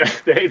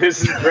 Hey,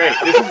 this is great.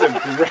 This is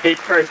a great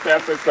first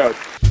episode.